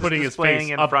just putting his displaying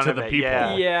face in up front to of the it,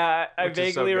 peephole. Yeah, I Which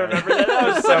is so vaguely good. remember that. That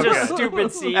was So such a good.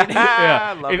 stupid scene.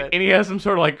 I love and, it. and he has some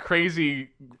sort of like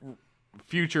crazy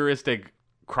futuristic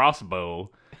crossbow.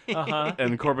 Uh-huh.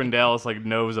 And Corbin Dallas like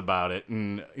knows about it,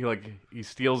 and he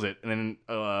steals it, and then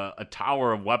a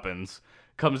tower of weapons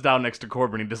comes down next to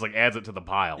Corbin. He just like adds it to the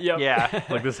pile. Yep. Yeah.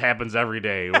 Like this happens every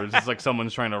day, where it's just like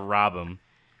someone's trying to rob him.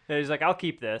 And he's like, I'll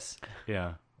keep this.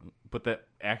 Yeah, but that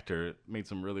actor made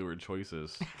some really weird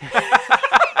choices.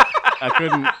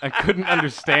 I couldn't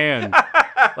understand.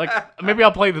 Like maybe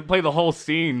I'll play the whole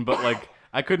scene, but like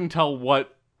I couldn't tell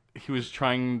what he was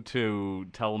trying to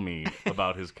tell me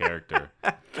about his character.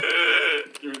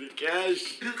 Give me the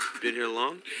cash. Been here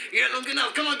long? Yeah, long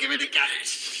enough. Come on, give me the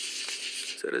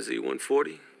cash. Is that a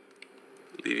Z140?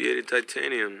 Alleviated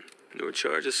titanium. Newer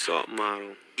charge salt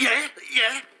model. Yeah.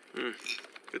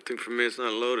 Good thing for me it's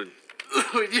not loaded.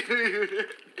 What do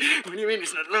you mean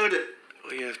it's not loaded?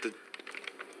 Well, you have to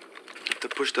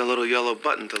push that little yellow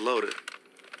button to load it.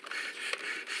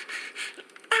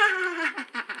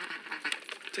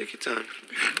 Take your time.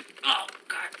 Oh,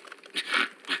 God.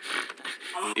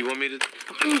 You want me to?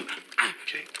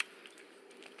 Okay.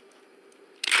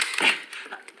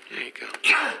 There you go.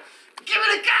 Give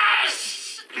me the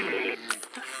cash!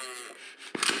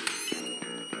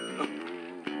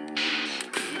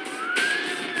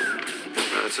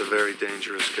 That's a very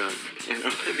dangerous gun.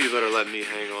 Maybe you better let me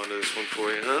hang on to this one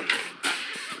for you, huh?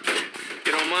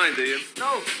 You don't mind, do you?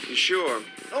 No. You sure?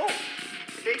 No.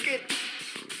 Take it.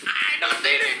 I don't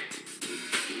need it.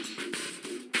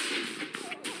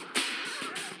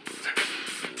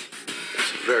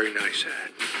 That's a very nice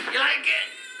hat. You like it?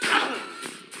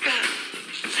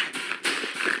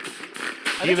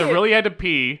 He either really had to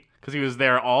pee because he was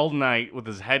there all night with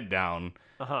his head down,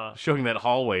 Uh-huh. showing that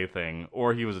hallway thing,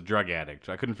 or he was a drug addict.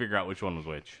 I couldn't figure out which one was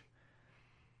which.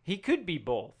 He could be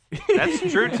both. That's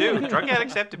true too. Drug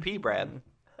addicts have to pee, Brad.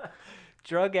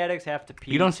 Drug addicts have to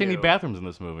pee. You don't see any too. bathrooms in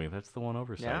this movie. That's the one Yeah.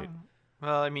 oversight.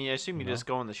 Well, I mean, I assume you just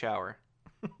go in the shower.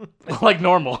 Like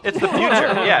normal. It's the future.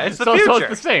 Yeah, it's the so future. it's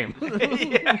the same. So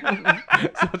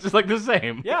it's just like the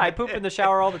same. Yeah, I poop in the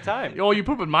shower all the time. Oh, you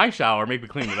poop in my shower, make me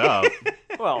clean it up.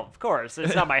 Well, of course,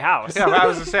 it's not my house. Yeah, I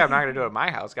was gonna say I'm not gonna do it at my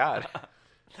house. God,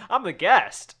 I'm the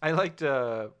guest. I liked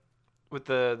with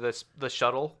the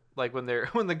shuttle, like when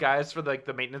the guys for like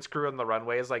the maintenance crew on the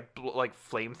runway is like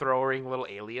flamethrowering little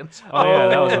aliens. Oh, yeah,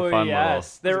 that was a fun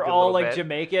yes. That They was a were good all little like bit.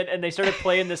 Jamaican, and they started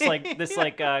playing this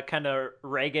kind of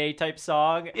reggae type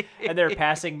song, and they were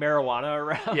passing marijuana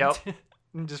around. Yep.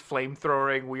 And just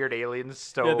flamethrowing weird aliens.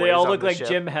 Yeah, Stowaways they all on look the like ship.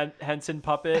 Jim Henson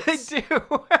puppets. They do.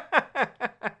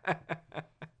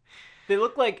 They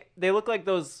look like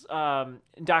those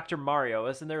Dr. Mario.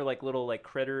 Isn't there like little like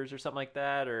critters or something like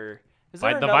that? Or is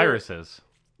there The another- viruses.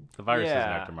 The viruses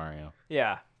Yeah. in Dr. Mario.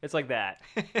 Yeah, it's like that.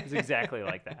 It's exactly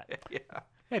like that. Yeah.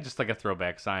 Yeah, just like a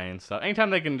throwback science stuff.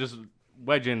 Anytime they can just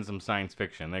wedge in some science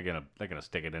fiction, they're gonna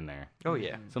stick it in there. Oh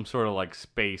yeah. Some sort of like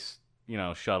space,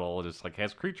 shuttle just like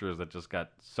has creatures that just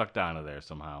got sucked onto there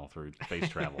somehow through space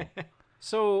travel.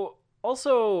 So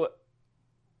also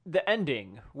the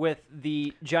ending with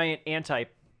the giant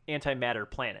antimatter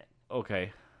planet.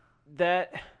 Okay.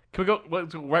 That Can we go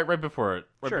right before it?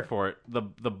 Right Sure. before it, the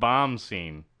bomb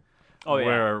scene. Oh, yeah.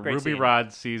 Where Great Ruby scene.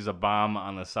 Rod sees a bomb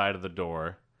on the side of the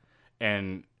door,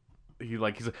 and he's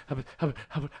like,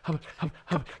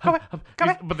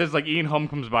 but there's like Ian Holm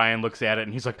comes by and looks at it,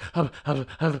 and he's like, and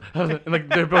like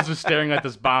they're both just staring at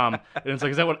this bomb, and it's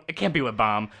like, it can't be a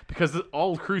bomb because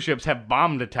all cruise ships have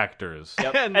bomb detectors.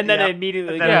 Yep. and then Yep. it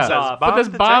immediately And then goes it says, off. But this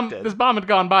detected. bomb had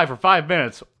gone by for 5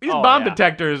 minutes. These Oh, bomb yeah.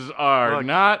 detectors are Look.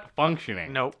 not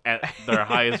functioning. Nope. At their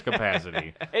highest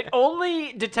capacity. It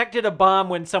only detected a bomb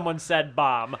when someone said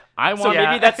bomb. I So want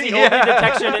maybe that's the Yeah. only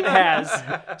detection it has.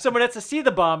 Someone has to see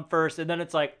the bomb first, and then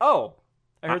it's like, oh,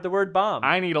 I heard the word bomb.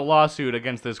 I need a lawsuit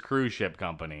against this cruise ship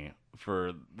company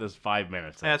for this 5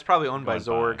 minutes. Yeah, it's probably owned by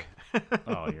gone Zorg.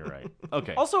 Oh, you're right.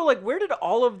 Okay. Also, like, where did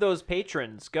all of those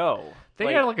patrons go?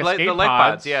 They had like Like escape the leg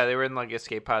pods. pods, yeah, they were in like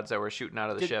escape pods that were shooting out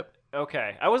of the ship.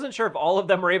 Okay, I wasn't sure if all of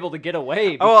them were able to get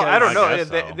away. Oh, well, I don't know. I guess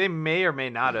They, so. they may or may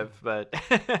not have, but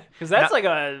because that's like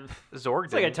a Zorg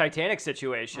it's like a didn't. Titanic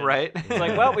situation, Right. It's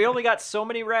like, well, we only got so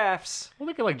many rafts. Well,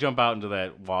 they could like jump out into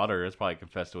that water. It's probably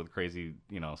infested with crazy,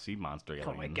 sea monster aliens.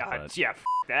 Oh my god, but- yeah,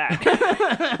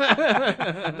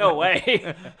 that. No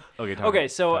way. Okay,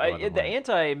 so talk about the plan.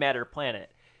 antimatter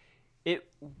planet, it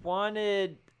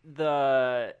wanted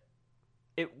the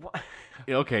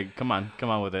Okay, come on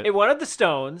with it. it wanted the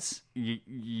stones.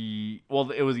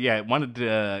 Well, it was it wanted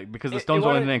to because the It stones were the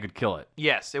wanted- only thing that could kill it.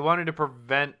 Yes, it wanted to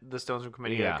prevent the stones from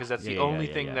coming together Yeah. because that's the Yeah, only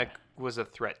yeah, thing yeah. that was a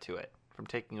threat to it from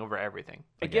taking over everything.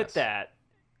 I get guess. that,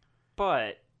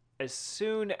 but as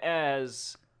soon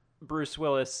as Bruce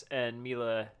Willis and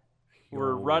Mila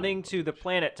were running to the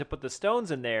planet to put the stones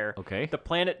in there, Okay. the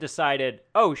planet decided,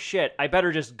 oh shit, I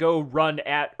better just go run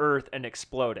at Earth and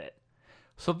explode it.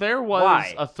 So there was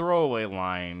Why? a throwaway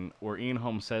line where Ian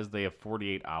Holmes says they have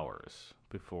 48 hours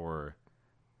before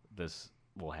this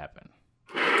will happen.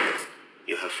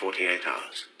 You have 48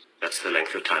 hours. That's the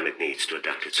length of time it needs to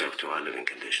adapt itself to our living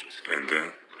conditions. And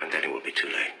then? And then it will be too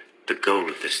late. The goal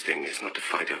of this thing is not to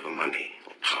fight over money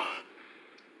or power,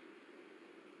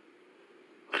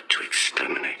 but to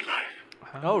exterminate life.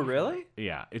 Oh, really?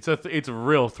 Yeah, it's a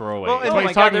real throwaway. Well, It's and Oh when my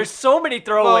he's god, talking- there's so many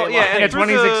throwaway Well, yeah, lines. and it's when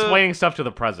he's Bruce, explaining stuff to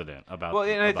the president about. Well,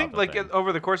 and I about think the like thing.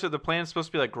 over the course of the plan, it's supposed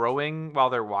to be like growing while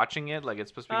they're watching it. Like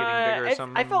it's supposed to be getting bigger or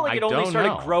something. I felt like I it only don't started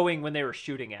know. growing when they were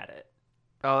shooting at it.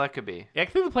 Oh, that could be Yeah, I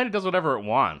think the planet does whatever it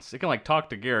wants. It can like talk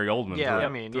to Gary Oldman Yeah, through, I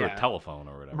mean, through yeah. a telephone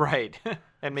or whatever. right,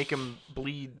 and make him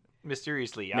bleed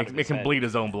mysteriously. Out of Make his him head. bleed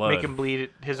his own blood. Make him bleed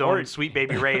his Or- own sweet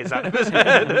baby rays out of his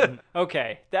head.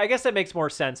 Okay, I guess that makes more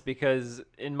sense because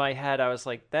in my head I was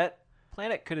like, that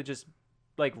planet could have just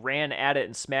like ran at it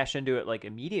and smashed into it like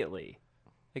immediately.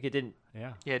 Like it didn't.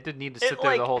 Yeah. Yeah, it didn't need to It, sit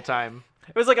there the like- whole time.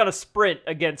 It was like on a sprint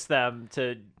against them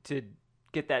to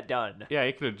get that done. Yeah,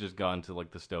 he could have just gone to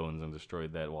like the stones and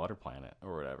destroyed that water planet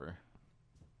or whatever.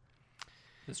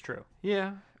 It's true.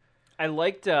 Yeah. I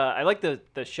liked the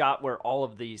shot where all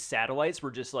of these satellites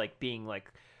were just like being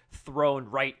like thrown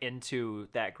right into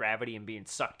that gravity and being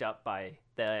sucked up by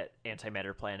that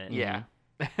antimatter planet. Yeah.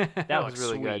 that was was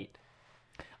really really good.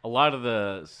 A lot of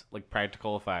the like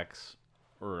practical effects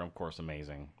were, of course,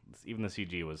 amazing. Even the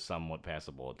CG was somewhat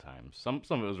passable at times. Some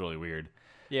of it was really weird.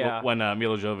 Yeah. When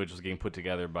Mila Jovovich was getting put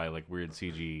together by like weird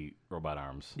CG robot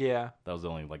arms. Yeah. That was the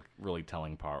only like really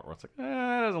telling part where it's like,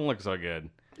 it doesn't look so good.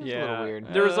 It was a little weird.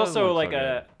 There was Doesn't also look like so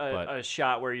a good, but- a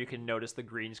shot where you can notice the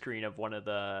green screen of one of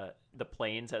the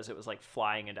planes as it was like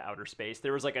flying into outer space.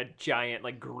 There was like a giant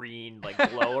like green like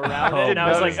glow around it, and I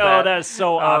was like, notice oh, that. that is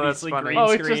so Oh, that's obviously funny. green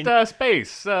Oh, it's screen. just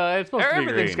space. It's supposed to be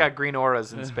Everything's green. got green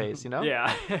auras in space, you know?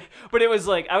 Yeah, but it was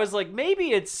like I was like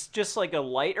maybe it's just like a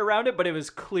light around it, but it was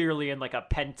clearly in like a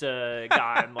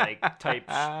pentagon like type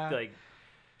like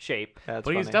shape. That's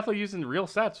But he's funny. definitely using real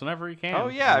sets whenever he can. Oh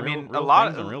yeah, And I real- mean, real a lot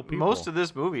things and real of people. most of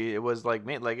this movie, it was like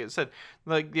made like it said,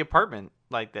 like the apartment,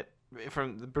 like that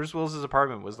from Bruce Willis's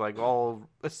apartment was like all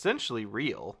essentially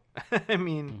real. I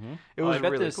mean, it Well, was I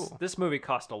bet really this cool. this movie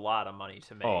cost a lot of money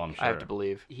to make. Oh, I'm sure. I have to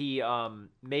believe. He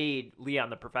made Leon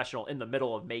the Professional in the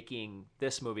middle of making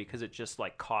this movie because it just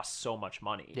like costs so much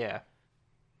money. Yeah,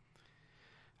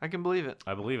 I can believe it.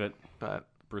 I believe it. But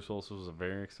Bruce Willis was a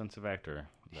very expensive actor.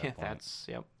 At that yeah, point. that's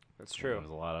yep. That's There true. was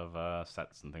a lot of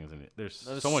sets and things in it. There's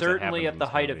That was so much that certainly happens at in the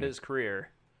this height of movie. his career.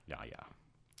 Yeah.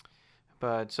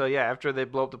 But so yeah, after they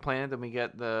blow up the planet, then we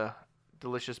get the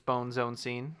delicious Bone Zone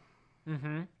scene,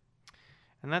 Mm-hmm.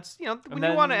 and that's when And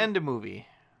you want to then- end a movie,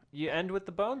 You end with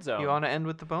the Bone Zone. you want to end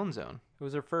with the Bone Zone. It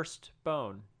was her first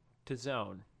bone to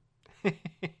zone,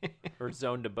 or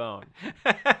zone to bone.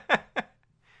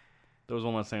 There was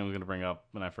one last thing I was going to bring up,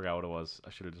 and I forgot what it was.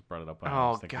 I should have just brought it up when I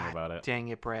Oh was thinking god, about it. dang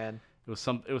it, Brad.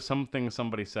 It was something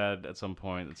somebody said at some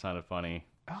point that sounded funny.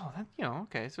 Oh, that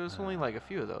okay. So it's only like a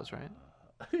few of those, right?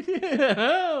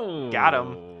 Got Got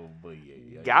 'em.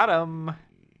 Got him.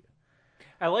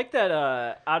 I like that.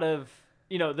 Out of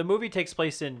the movie takes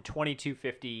place in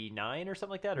 2259 or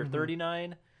something like that, or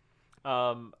 39.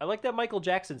 I like that Michael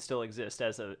Jackson still exists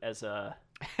as a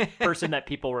person that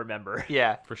people remember.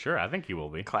 Yeah, For sure, I think he will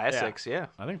be. classics. Yeah.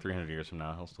 I think 300 years from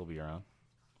now, he'll still be around,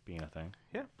 being a thing.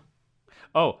 Yeah.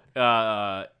 Oh,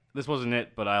 this wasn't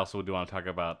it, but I also do want to talk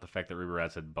about the fact that Ruby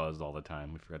Rad said buzzed all the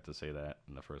time. We forgot to say that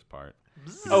in the first part.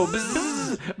 Oh,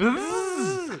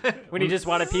 when he just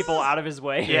wanted people out of his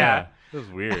way. Yeah. It was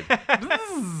weird.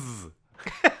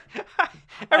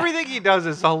 Everything he does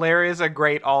is hilarious and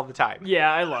great all the time.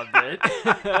 Yeah, I loved it.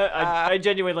 I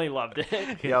genuinely loved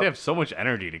it. They have so much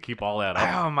energy to keep all that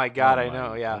up. Oh my god, I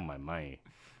know. Yeah. Oh my.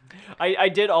 I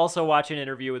did also watch an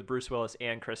interview with Bruce Willis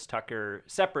and Chris Tucker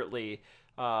separately,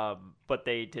 but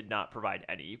they did not provide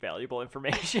any valuable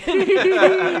information.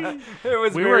 It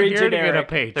was We very were here generic. to get a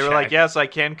paycheck. They were like, yes, I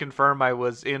can confirm I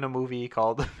was in a movie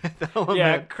called The Fifth Element.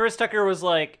 Yeah, Chris Tucker was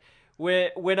like,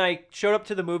 when I showed up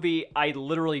to the movie, I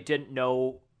literally didn't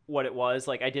know what it was.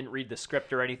 Like, I didn't read the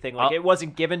script or anything. Like, it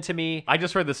wasn't given to me. I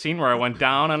just read the scene where I went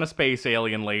down on a space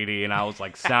alien lady, and I was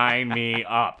like, sign me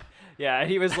up. Yeah,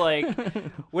 and he was like,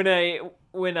 when I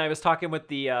was talking with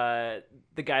the guy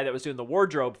that was doing the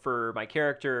wardrobe for my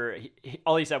character,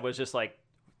 all he said was just like,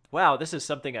 wow, this is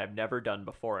something I've never done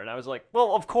before. And I was like,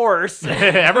 well, of course.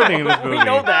 Everything in this movie we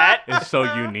know that. is so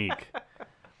unique.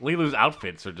 Lilu's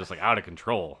outfits are just like out of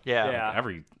control. Yeah. Like,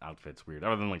 every outfit's weird,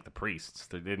 other than like the priests.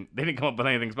 They didn't come up with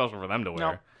anything special for them to wear.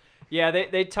 No. Yeah,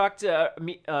 they talked.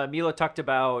 Mila talked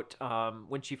about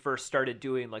when she first started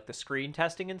doing like the screen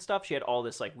testing and stuff. She had all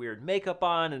this like weird makeup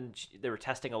on, and they were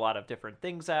testing a lot of different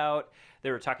things out.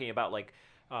 They were talking about like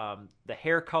the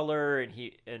hair color, and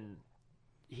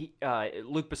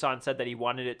Luc Besson said that he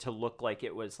wanted it to look like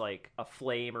it was like a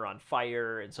flame or on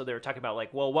fire, and so they were talking about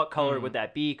like, well, what color would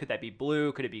that be? Could that be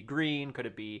blue? Could it be green? Could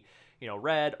it be,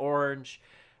 red, orange?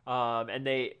 And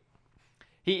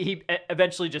he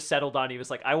eventually just settled on. He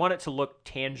was like, I want it to look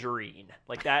tangerine.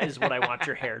 Like, that is what I want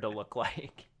your hair to look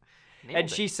like. And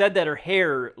she said that her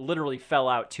hair literally fell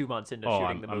out 2 months into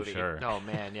shooting the movie. I'm sure. Oh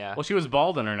man, yeah. Well, she was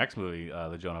bald in her next movie,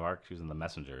 the Joan of Arc. She was in The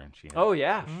Messenger, and she had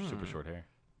super short hair.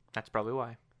 That's probably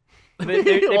why.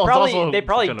 They Well, probably Joan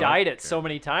of dyed Arc. it so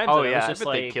many times. Oh that yeah, it was just I bet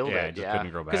like, they killed Yeah, it. it just Yeah.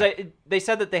 couldn't grow back. because they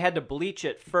said that they had to bleach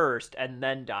it first and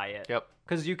then dye it. Yep.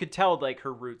 Because you could tell like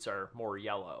her roots are more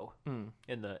yellow in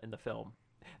the film.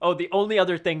 Oh, the only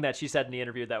other thing that she said in the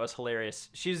interview that was hilarious.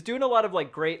 She's doing a lot of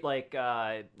like great like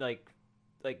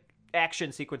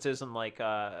action sequences and like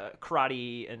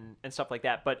karate and stuff like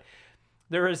that, but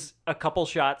there was a couple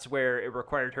shots where it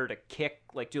required her to kick,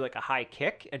 like do like a high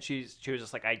kick, and she was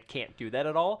just like, I can't do that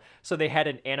at all. So they had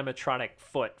an animatronic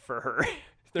foot for her.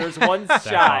 There was one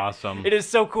shot. Awesome. It is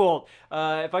so cool.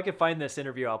 If I could find this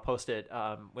interview, I'll post it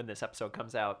when this episode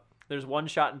comes out. There's one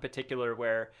shot in particular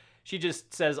where she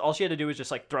just says all she had to do was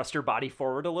just like thrust her body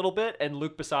forward a little bit, and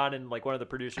Luc Besson and like one of the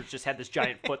producers just had this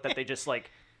giant foot that they just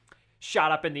like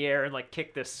shot up in the air and like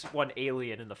kicked this one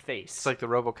alien in the face. It's like the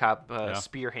RoboCop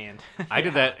spear hand. I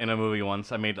did that in a movie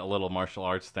once. I made a little martial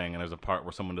arts thing, and there's a part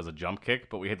where someone does a jump kick,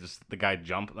 but we had the guy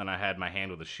jump, and then I had my hand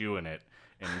with a shoe in it,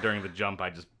 and during the jump, I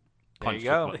just punched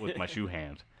with my shoe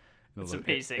hand. It's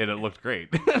amazing. And it looked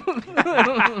great.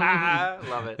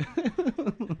 Love it.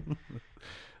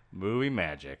 Movie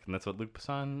magic, and that's what Luc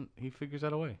Besson, he figures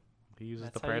out a way. He uses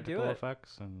That's the how you do practical it.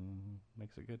 effects and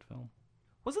makes a good film.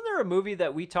 Wasn't there a movie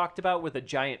that we talked about with a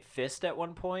giant fist at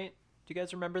one point? Do you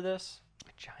guys remember this?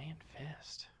 A giant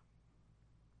fist.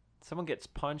 Someone gets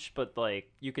punched, but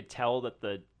like you could tell that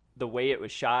the way it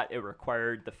was shot, it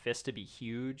required the fist to be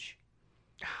huge.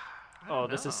 Oh,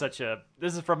 this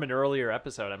is from an earlier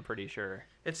episode, I'm pretty sure.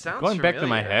 It sounds Going back to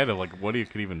my familiar. head of like what it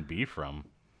could even be from.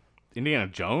 Indiana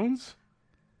Jones?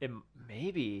 It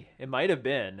might have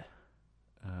been.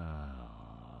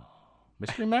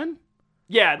 Mystery Men?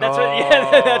 Yeah, that's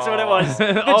that's what it was.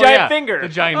 The Oh, giant yeah. finger. The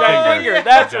giant finger. finger.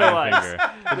 That's The what it giant was.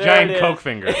 finger. The There giant it is. Coke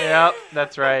finger. Yep,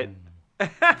 that's right.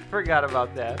 Forgot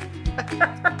about that.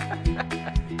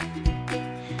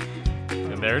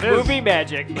 And there it is. Movie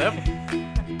magic. Yep.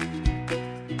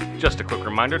 Just a quick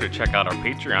reminder to check out our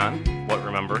Patreon,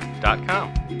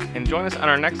 whatremember.com, and join us on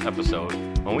our next episode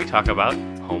when we talk about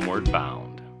Homeward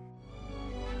Bound.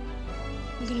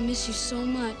 I'm gonna miss you so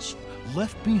much.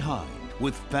 Left behind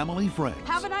with family friends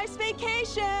Have a nice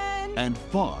vacation! and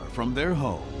far from their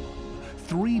home.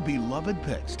 Three beloved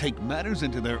pets take matters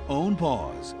into their own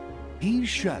paws. He's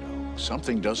Shadow.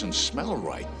 Something doesn't smell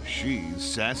right. She's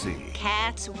Sassy.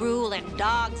 Cats rule and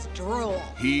dogs drool.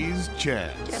 He's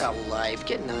Chaz. Get a life.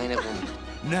 Get 9 of them.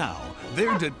 Now,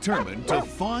 they're determined to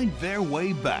find their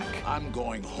way back. I'm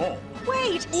going home.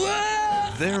 Wait!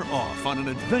 They're off on an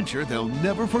adventure they'll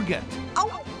never forget.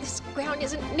 Oh, this ground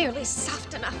isn't nearly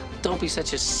soft enough. Don't be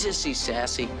such a sissy,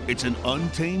 Sassy. It's an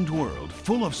untamed world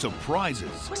full of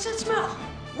surprises What's that smell?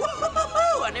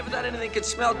 Woo-hoo-hoo-hoo! I never thought anything could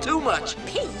smell too much.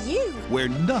 P.U. where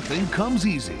nothing comes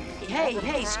easy.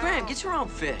 Hey, Scram, get your own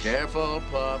fish. Careful,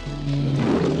 pup.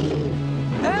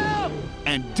 Help!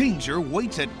 And danger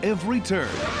waits at every turn.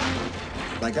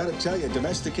 I gotta tell you,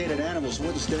 domesticated animals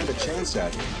wouldn't stand a chance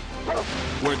at you.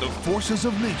 Where the forces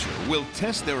of nature will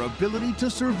test their ability to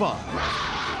survive.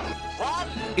 What?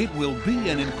 It will be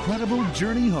an incredible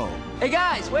journey home. Hey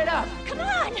guys, wait up! Come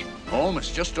on! Home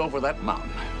is just over that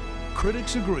mountain.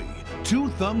 Critics agree. 2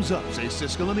 thumbs up, say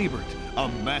Siskel and Ebert. A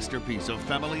masterpiece of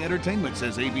family entertainment,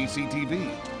 says ABC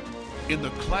TV. In the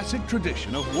classic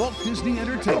tradition of Walt Disney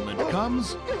Entertainment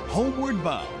comes Homeward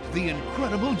Bound, The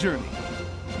Incredible Journey.